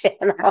YouTube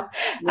channel.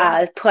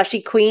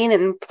 Plushy Queen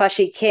and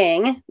Plushy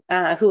King,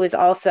 who is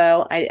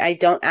also, I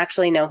don't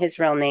actually know his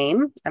real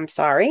name. I'm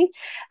sorry.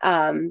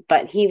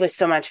 But he was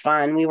so much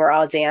fun. We were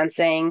all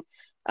dancing.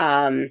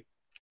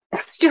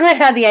 Stuart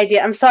had the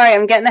idea. I'm sorry,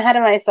 I'm getting ahead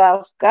of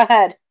myself. Go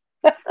ahead.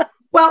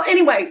 Well,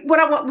 anyway,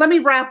 let me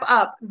wrap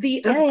up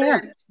the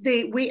event.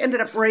 We ended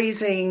up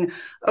raising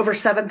over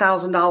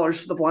 $7,000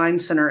 for the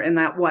Blind Center in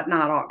that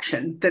Whatnot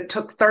auction that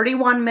took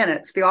 31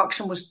 minutes. The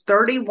auction was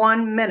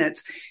 31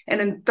 minutes.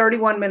 And in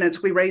 31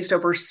 minutes, we raised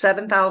over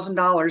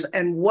 $7,000,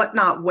 and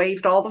Whatnot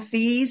waived all the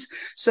fees.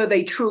 So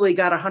they truly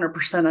got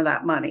 100% of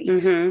that money.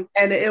 Mm-hmm.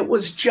 And it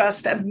was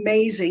just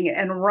amazing.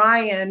 And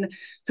Ryan,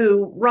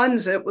 who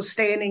runs it, was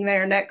standing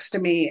there next to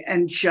me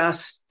and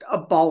just a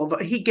ball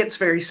of, he gets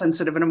very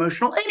sensitive and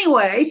emotional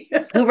anyway.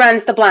 Who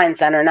runs the Blind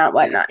Center, not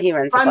Whatnot. He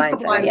runs the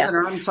Blind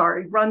Center. I'm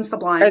sorry. Runs the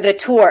Blind Center. Or the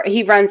tour.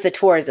 He runs the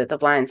tours at the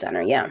Blind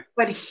Center. Yeah.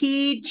 But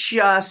he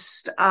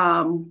just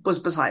was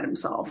beside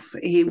himself.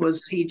 He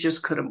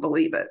just couldn't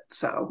believe it.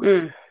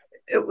 So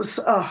it was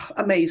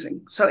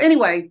amazing. So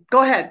anyway,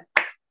 go ahead.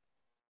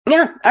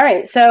 Yeah. All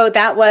right. So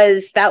that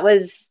was,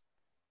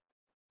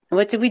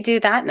 what did we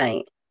do that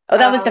night? Oh,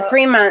 that was the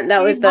Fremont.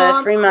 That was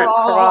the Fremont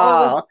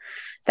crawl.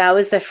 That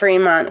was the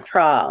Fremont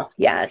crawl.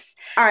 Yes.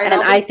 All right.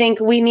 And I think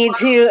we need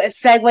to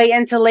segue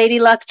into Lady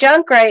Luck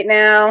Junk right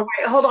now. All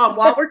right, hold on.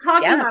 While we're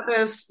talking about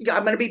this,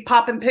 I'm going to be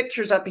popping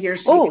pictures up here.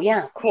 So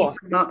cool.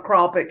 Fremont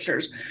crawl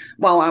pictures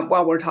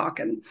while we're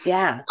talking.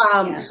 Yeah.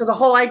 So the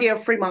whole idea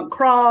of Fremont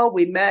crawl,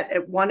 we met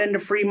at one end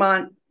of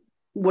Fremont,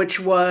 which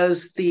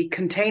was the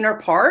container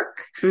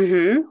park.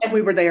 Mm-hmm. And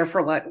we were there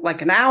for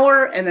like an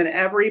hour. And then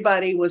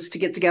everybody was to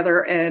get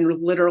together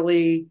and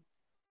literally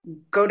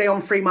go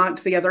down Fremont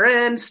to the other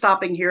end,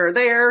 stopping here or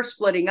there,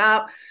 splitting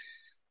up.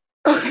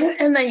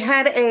 And they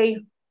had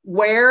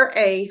wear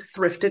a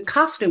thrifted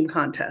costume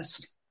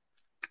contest.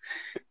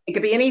 It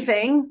could be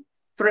anything,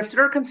 thrifted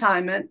or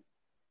consignment.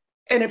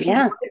 And if you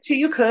wanted to,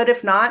 you could.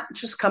 If not,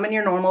 just come in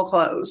your normal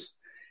clothes.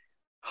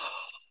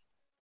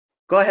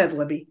 Go ahead,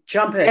 Libby.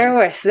 Jump in. There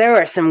were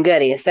some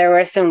goodies.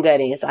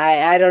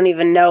 I don't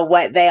even know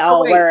what they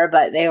all were,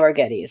 but they were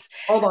goodies.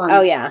 Hold on.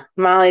 Oh, yeah.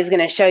 Molly's going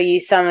to show you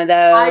some of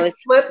those. I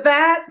flipped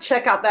that.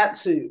 Check out that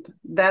suit.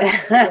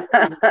 That's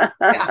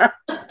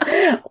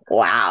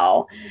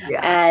wow.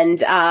 Yeah.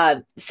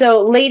 And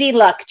so Lady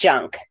Luck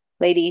Junk.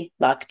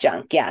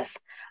 Yes.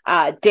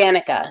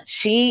 Danica.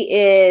 She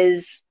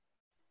is,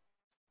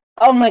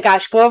 oh my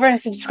gosh, go over and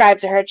subscribe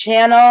to her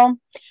channel.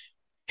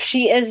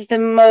 She is the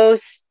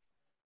most,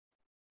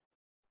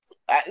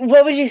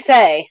 what would you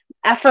say?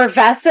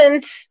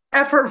 Effervescent,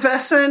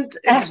 exuberant,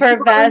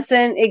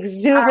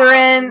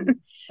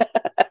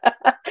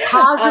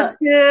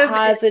 positive,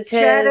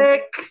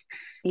 energetic.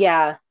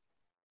 Yeah.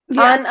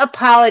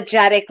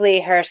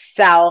 Unapologetically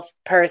herself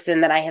person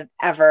that I have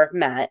ever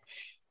met.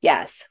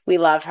 Yes, we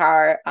love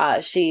her.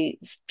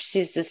 She's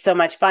just so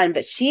much fun.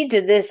 But she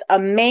did this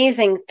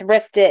amazing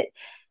thrifted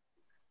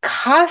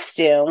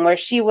costume where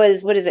she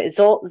was, what is it,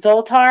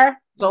 Zoltar?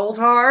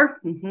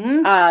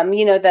 Mm-hmm.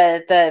 You know,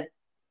 the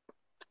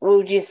what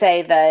would you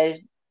say, the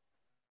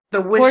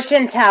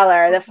fortune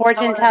teller,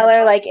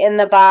 like in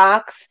the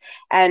box,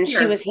 and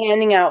she was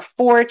handing out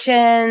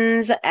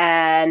fortunes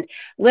and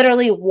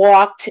literally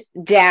rolled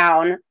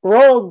down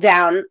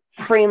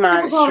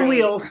Fremont Street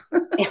wheels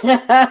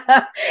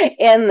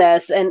in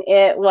this, and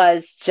it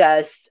was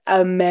just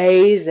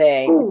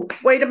amazing. Ooh,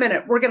 wait a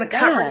minute, we're going to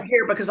cut right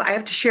here because I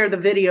have to share the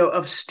video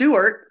of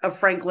Stuart of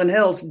Franklin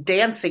Hills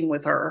dancing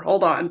with her.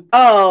 Hold on.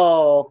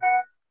 Oh.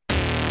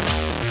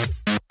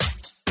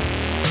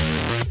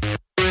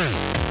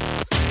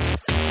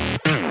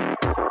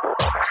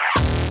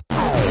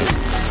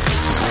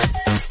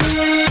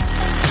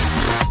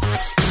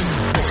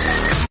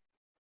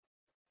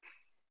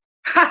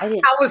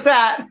 How was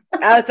that?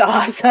 That's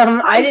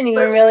awesome. I didn't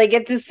even really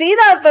get to see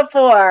that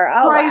before.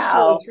 Oh,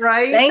 wow.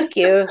 Right? Thank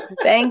you.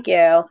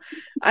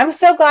 I'm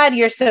so glad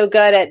you're so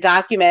good at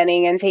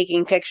documenting and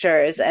taking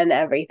pictures and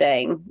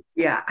everything.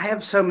 Yeah, I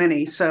have so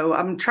many. So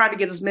I'm trying to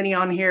get as many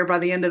on here by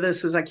the end of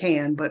this as I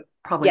can, but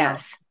probably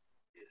not.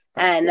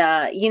 And,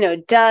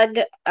 Doug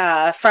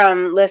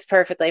from List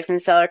Perfectly from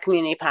Seller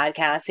Community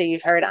Podcast, who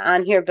you've heard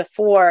on here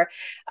before,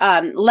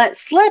 let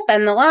slip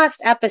in the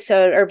last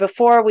episode, or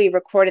before we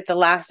recorded the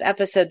last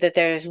episode, that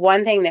there's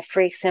one thing that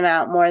freaks him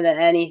out more than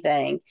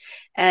anything,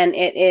 and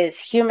it is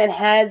human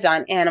heads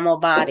on animal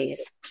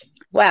bodies.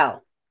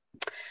 Well,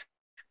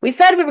 we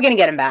said we were going to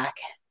get him back,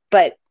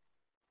 but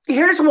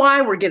here's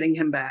why we're getting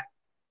him back.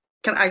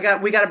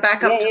 We got to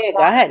back up. Yeah,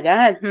 go ahead.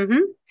 Mm-hmm.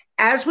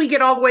 As we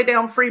get all the way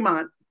down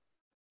Fremont,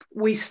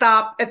 we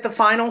stop at the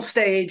final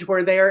stage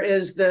where there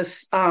is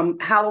this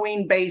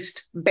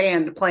Halloween-based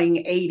band playing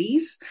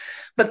 80s,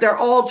 but they're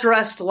all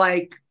dressed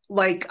like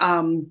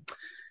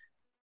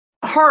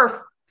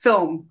horror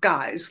film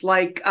guys,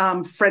 like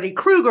Freddy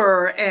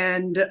Krueger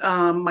and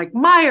Mike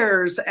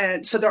Myers,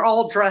 and so they're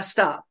all dressed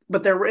up.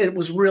 But it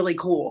was really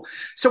cool.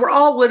 So we're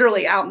all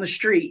literally out in the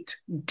street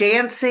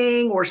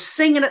dancing, we're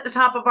singing at the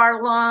top of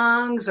our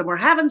lungs, and we're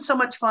having so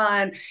much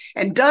fun.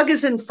 And Doug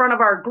is in front of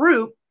our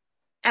group.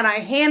 And I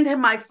hand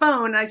him my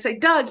phone and I say,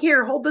 Doug,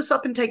 here, hold this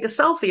up and take a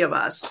selfie of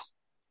us.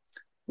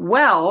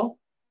 Well,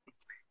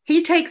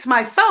 he takes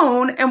my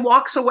phone and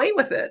walks away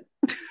with it.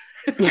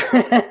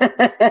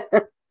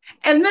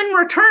 And then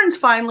returns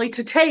finally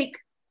to take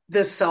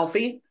this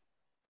selfie.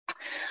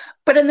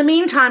 But in the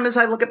meantime, as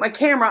I look at my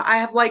camera, I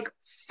have like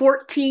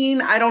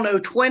 14,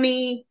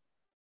 20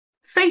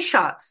 face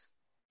shots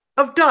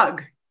of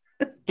Doug.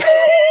 So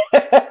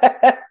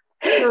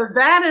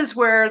that is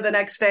where the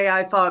next day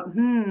I thought,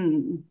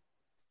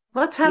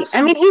 let's have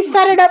some. I mean, he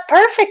set it up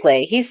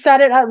perfectly. He set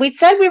it up. We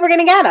said we were going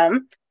to get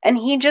him, and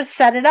he just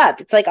set it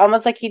up. It's like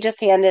almost like he just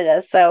handed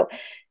us. So,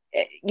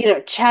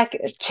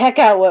 check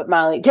out what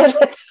Molly did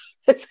with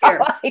this.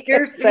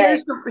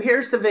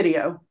 Here's the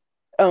video.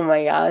 Oh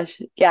my gosh.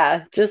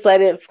 Yeah, just let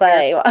it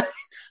play.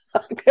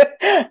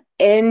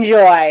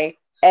 Enjoy.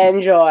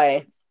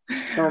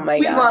 Oh my gosh.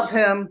 We love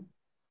him,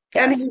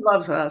 and he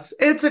loves us.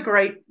 It's a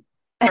great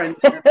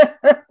friendship.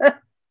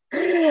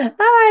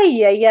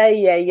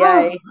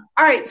 Ay.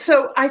 All right,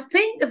 so I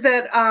think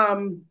that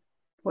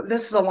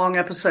this is a long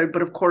episode,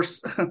 but of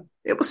course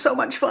it was so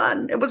much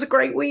fun. It was a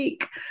great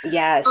week.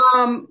 Yes.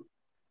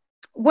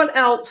 What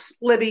else,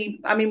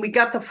 Libby? I mean, we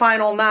got the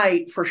final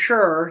night for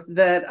sure.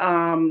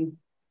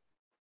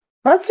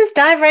 Let's just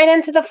dive right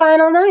into the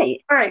final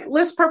night. All right,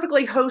 List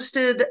Perfectly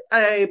hosted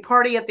a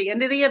party at the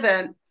end of the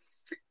event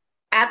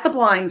at the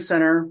Blind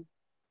Center,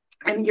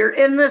 and you're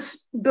in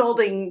this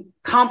building,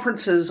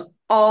 conferences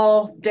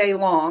all day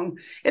long.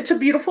 It's a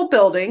beautiful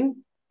building.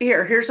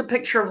 Here's a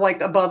picture of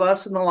like above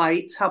us and the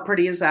lights. How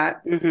pretty is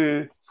that?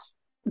 Mm-hmm.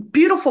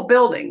 Beautiful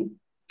building.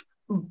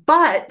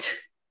 But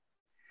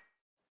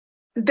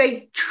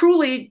they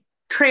truly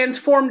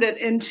transformed it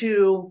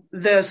into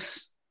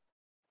this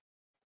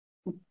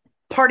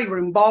party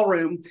room,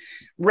 ballroom,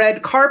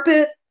 red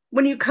carpet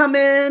when you come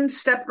in,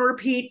 step and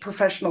repeat,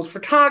 professional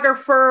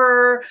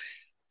photographer,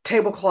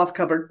 tablecloth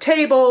covered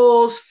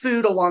tables,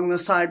 food along the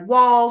side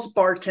walls,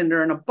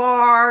 bartender in a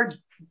bar,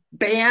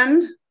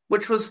 band,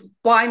 which was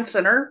Blind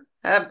Center.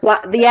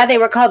 Yeah, they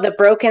were called the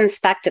Broken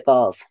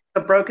Spectacles.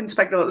 The Broken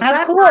Spectacles.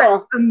 How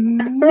cool.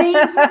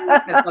 Amazing.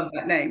 I love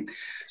that name.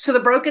 So the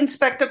Broken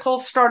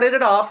Spectacles started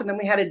it off, and then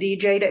we had a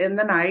DJ to end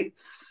the night.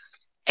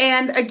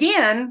 And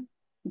again,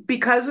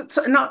 because it's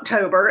in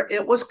October,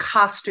 it was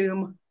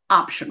costume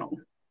optional.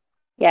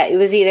 Yeah, it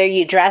was either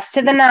you dressed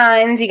to the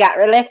nines, you got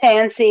really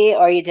fancy,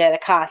 or you did a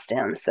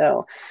costume.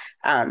 So,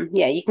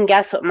 yeah, you can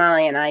guess what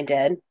Molly and I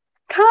did.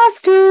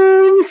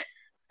 Costumes.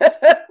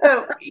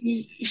 So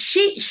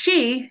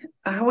she,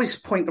 I always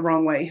point the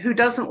wrong way, who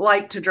doesn't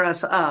like to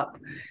dress up,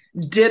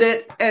 did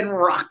it and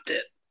rocked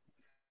it.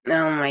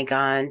 Oh my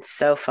God.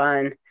 So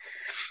fun.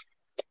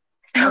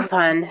 So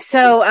fun.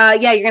 So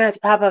yeah, you're gonna have to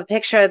pop up a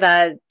picture of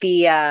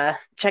the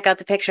check out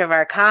the picture of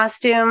our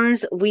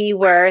costumes. We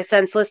were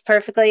Senseless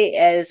Perfectly,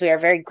 as we are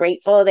very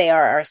grateful. They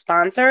are our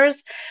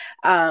sponsors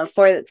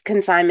for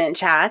Consignment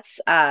Chats.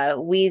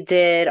 We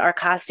did our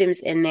costumes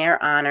in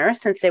their honor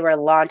since they were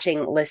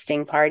launching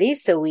listing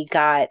parties. So we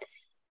got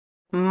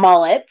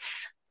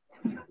mullets.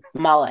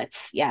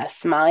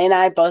 Yes. Molly and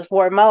I both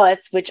wore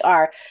mullets, which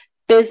are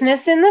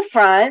business in the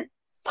front,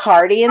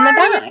 party in the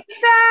back.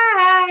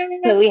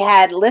 So we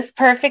had List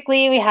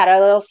Perfectly. We had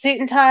our little suit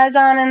and ties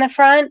on in the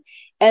front,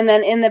 and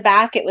then in the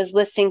back it was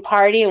listing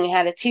party, and we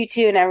had a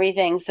tutu and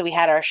everything. So we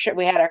had our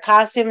we had our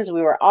costumes.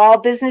 We were all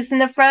business in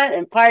the front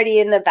and party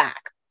in the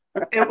back.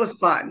 It was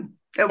fun.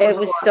 It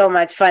was so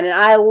much fun, and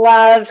I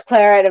loved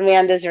Clara and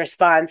Amanda's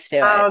response to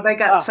it. Oh, they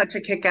got such a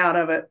kick out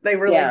of it. They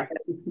really did.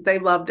 They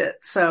loved it.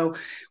 So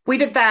we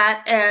did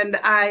that, and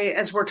I,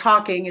 as we're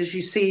talking, as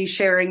you see,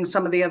 sharing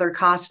some of the other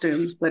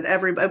costumes, but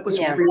it was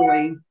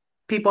really,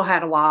 people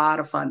had a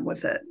lot of fun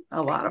with it.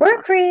 We're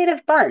a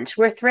creative bunch.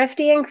 We're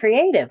thrifty and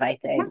creative, I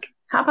think.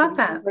 How about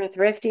that? We're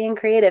thrifty and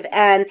creative,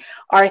 and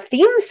our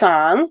theme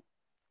song.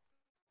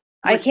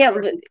 I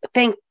can't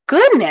thank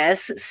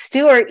goodness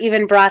Stuart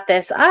even brought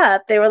this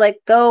up. They were like,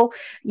 go,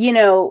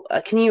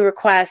 can you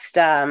request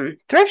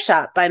Thrift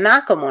Shop by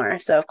Macklemore?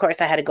 So of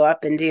course I had to go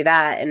up and do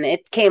that. And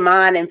it came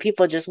on and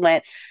people just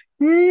went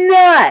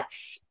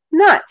nuts.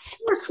 Of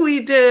course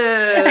we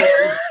did.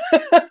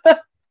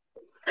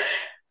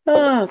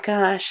 Oh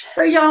gosh.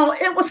 So y'all,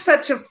 it was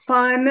such a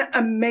fun,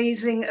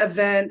 amazing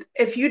event.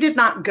 If you did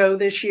not go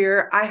this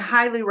year, I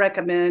highly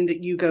recommend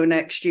you go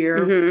next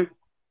year.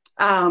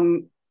 Mm-hmm.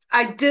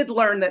 I did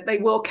learn that they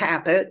will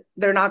cap it.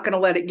 They're not going to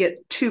let it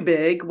get too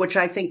big, which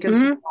I think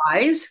is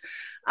wise,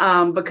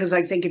 because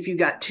I think if you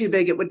got too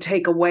big, it would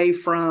take away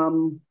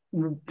from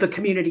the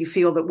community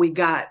feel that we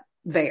got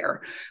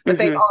there. But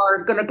they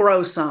are going to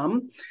grow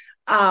some.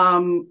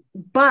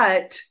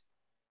 But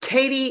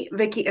Katie,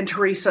 Vicky, and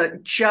Teresa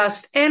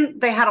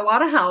and they had a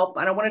lot of help.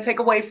 I don't want to take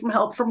away from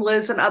help from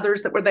Liz and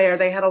others that were there.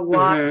 They had a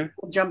lot of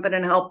people jump in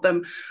and help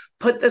them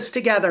put this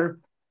together.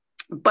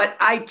 But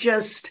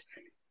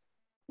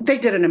they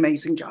did an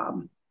amazing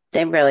job.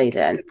 They really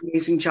did.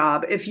 Amazing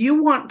job. If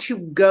you want to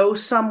go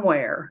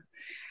somewhere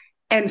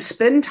and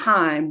spend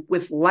time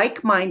with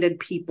like-minded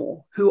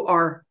people who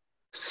are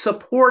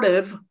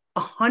supportive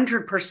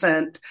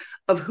 100%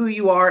 of who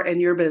you are in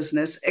your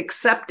business,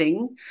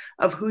 accepting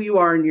of who you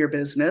are in your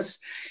business,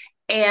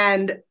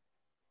 and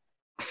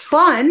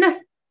fun,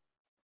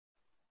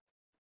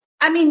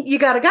 I mean, you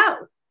got to go.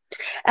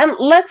 And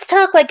let's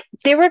talk, like,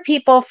 there were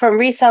people from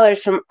resellers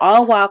from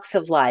all walks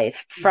of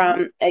life,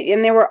 and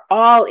they were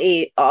all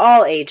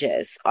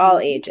ages.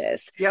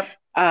 Yep.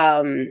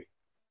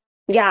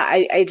 Yeah,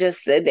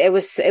 it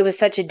was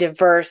such a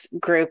diverse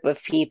group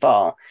of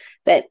people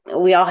that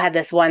we all had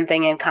this one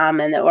thing in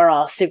common that we're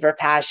all super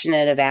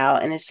passionate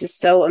about. And it's just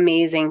so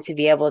amazing to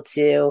be able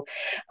to,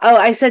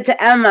 I said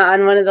to Emma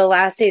on one of the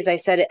last days,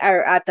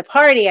 or at the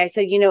party, I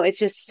said, it's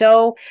just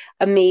so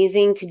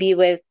amazing to be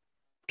with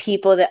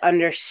people that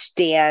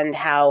understand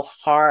how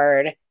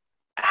hard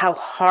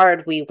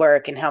we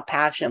work and how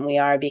passionate we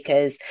are,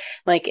 because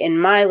like in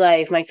my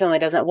life, my family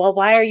doesn't, well,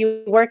 why are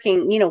you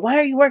working? Why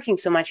are you working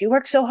so much? You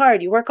work so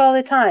hard. You work all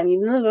the time.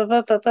 And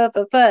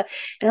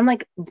I'm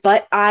like,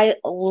 but I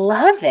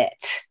love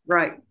it.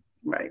 Right.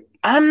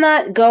 I'm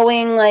not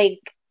going like,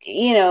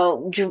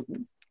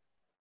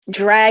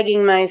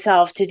 dragging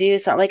myself to do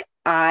something. Like,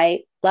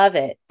 I love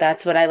it.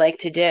 That's what I like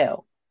to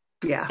do.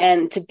 Yeah.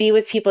 And to be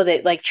with people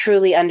that like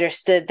truly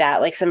understood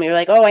that, like somebody were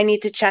like, oh, I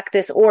need to check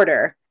this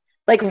order,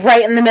 like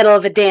right in the middle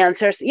of a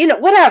dance or,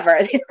 whatever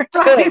they were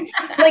doing.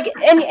 Like,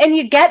 and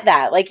you get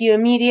that, like you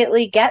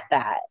immediately get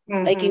that.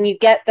 Like, and you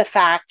get the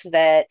fact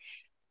that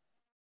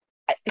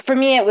for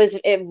me, it was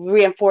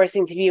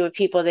reinforcing to be with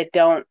people that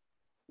don't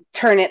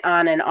turn it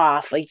on and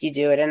off like you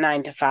do at a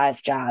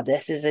 9-to-5 job.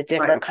 This is a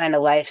different kind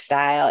of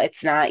lifestyle.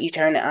 It's not you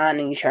turn it on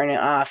and you turn it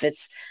off.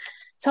 It's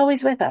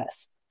always with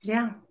us.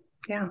 Yeah.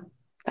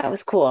 That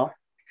was cool.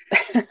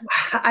 It's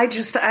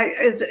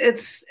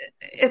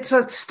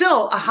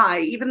still a high,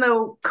 even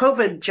though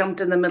COVID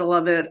jumped in the middle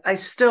of it. I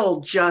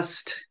still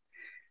just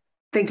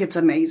think it's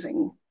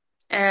amazing.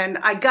 And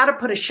I got to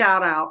put a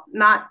shout out,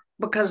 not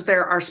because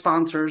they're our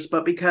sponsors,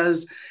 but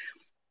because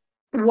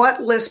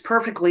what List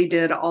Perfectly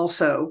did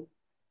also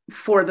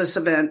for this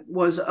event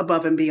was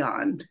above and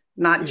beyond,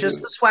 not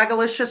just the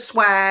Swagalicious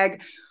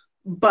swag,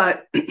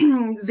 but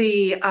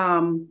they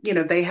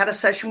had a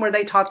session where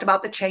they talked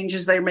about the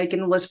changes they're making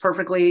in List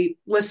Perfectly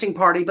listing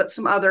party, but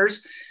some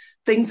others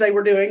things they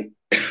were doing.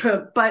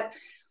 But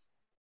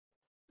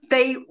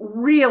they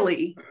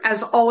really,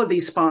 as all of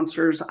these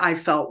sponsors I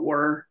felt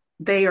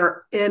they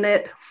are in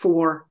it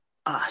for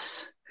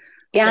us.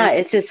 Yeah,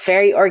 it's just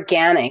very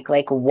organic.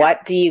 Like,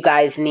 what do you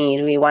guys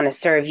need? We want to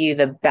serve you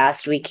the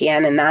best we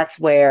can. And that's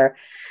where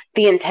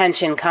the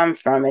intention comes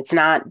from. It's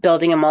not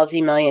building a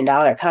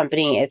multi-million-dollar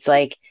company. It's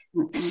like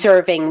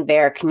serving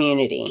their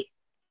community.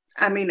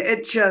 I mean,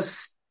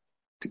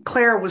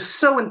 Claire was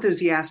so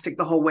enthusiastic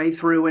the whole way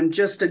through and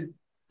just a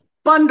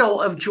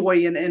bundle of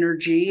joy and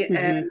energy.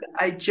 And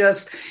I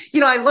just,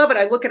 I love it.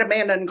 I look at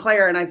Amanda and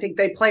Claire and I think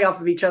they play off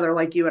of each other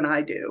like you and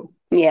I do.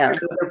 Yeah.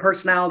 Their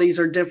personalities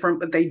are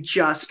different, but they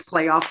just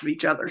play off of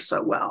each other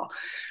so well.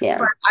 Yeah.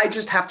 But I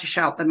just have to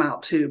shout them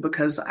out too,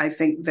 because I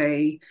think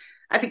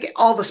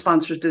all the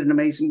sponsors did an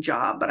amazing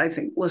job, but I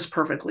think List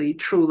Perfectly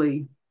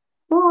truly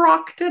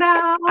rocked it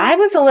out. I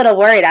was a little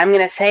worried. I'm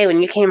going to say,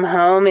 when you came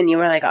home and you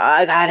were like,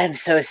 oh God, I'm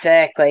so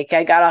sick. Like,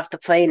 I got off the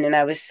plane and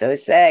I was so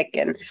sick,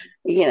 and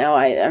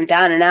I'm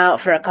down and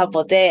out for a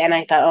couple of days, and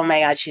I thought, oh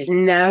my God, she's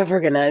never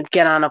going to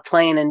get on a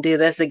plane and do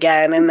this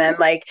again. And then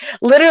like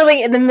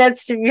literally in the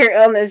midst of your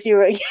illness, you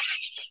were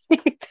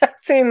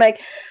saying like,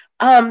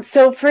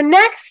 so for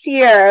next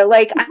year,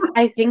 like,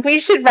 I think we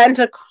should rent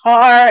a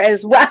car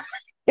as well.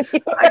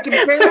 I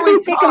can barely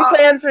making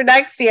plans for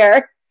next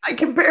year. I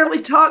can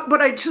barely talk,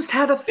 but I just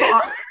had a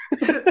thought.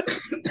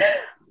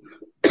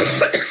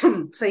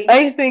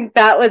 I think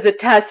that was a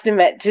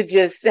testament to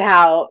just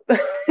how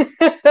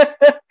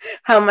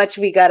much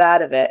we got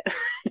out of it.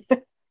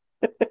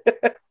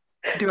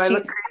 Do I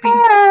look creepy?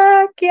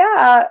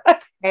 Yeah.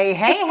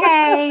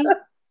 Hey.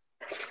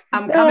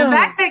 I'm coming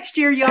back next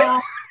year,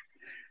 y'all.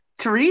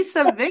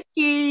 Teresa,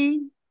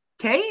 Vicky,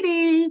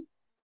 Katie,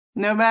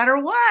 no matter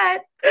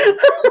what,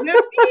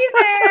 you'll be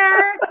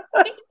there.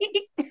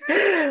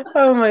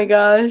 Oh my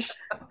gosh.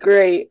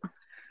 Great.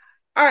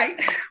 All right.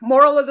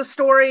 Moral of the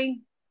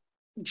story,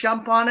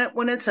 jump on it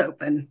when it's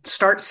open.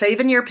 Start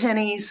saving your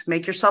pennies.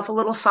 Make yourself a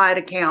little side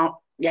account.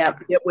 Yeah.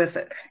 Get with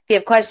it. If you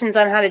have questions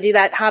on how to do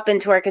that, hop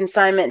into our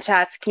Consignment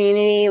Chats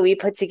community. We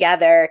put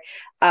together,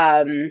 we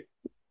have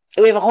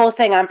a whole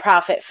thing on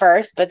profit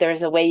first, but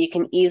there's a way you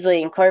can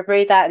easily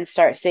incorporate that and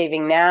start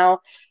saving now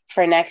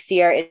for next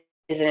year. It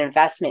is an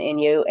investment in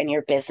you and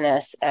your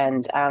business.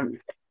 And,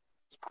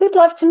 we'd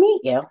love to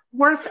meet you.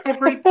 Worth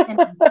every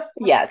penny.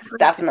 Yes,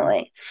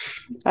 definitely.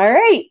 All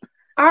right.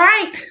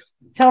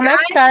 Till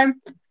next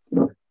time.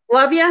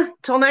 Love you.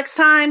 Till next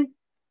time.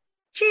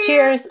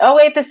 Cheers. Oh,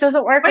 wait, this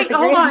doesn't work with the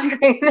green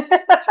screen.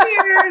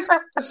 Cheers.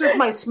 This is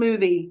my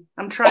smoothie.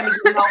 I'm trying to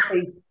get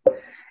healthy.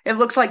 It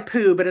looks like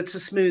poo, but it's a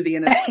smoothie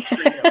and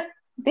it's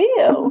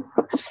Ew.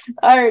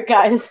 All right,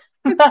 guys.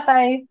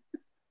 Bye.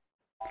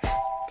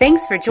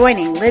 Thanks for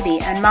joining Libby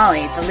and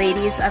Molly, the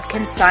ladies of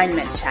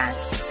Consignment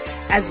Chats,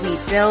 as we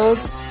build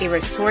a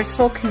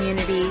resourceful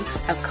community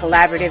of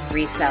collaborative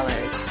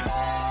resellers.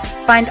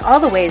 Find all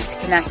the ways to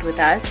connect with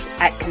us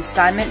at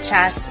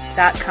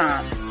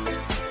consignmentchats.com.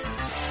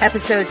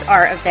 Episodes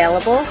are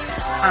available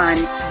on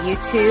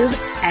YouTube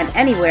and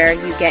anywhere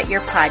you get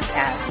your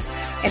podcasts.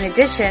 In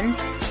addition,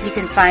 you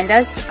can find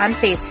us on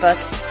Facebook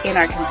in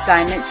our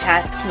Consignment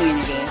Chats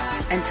community.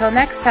 Until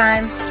next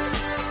time.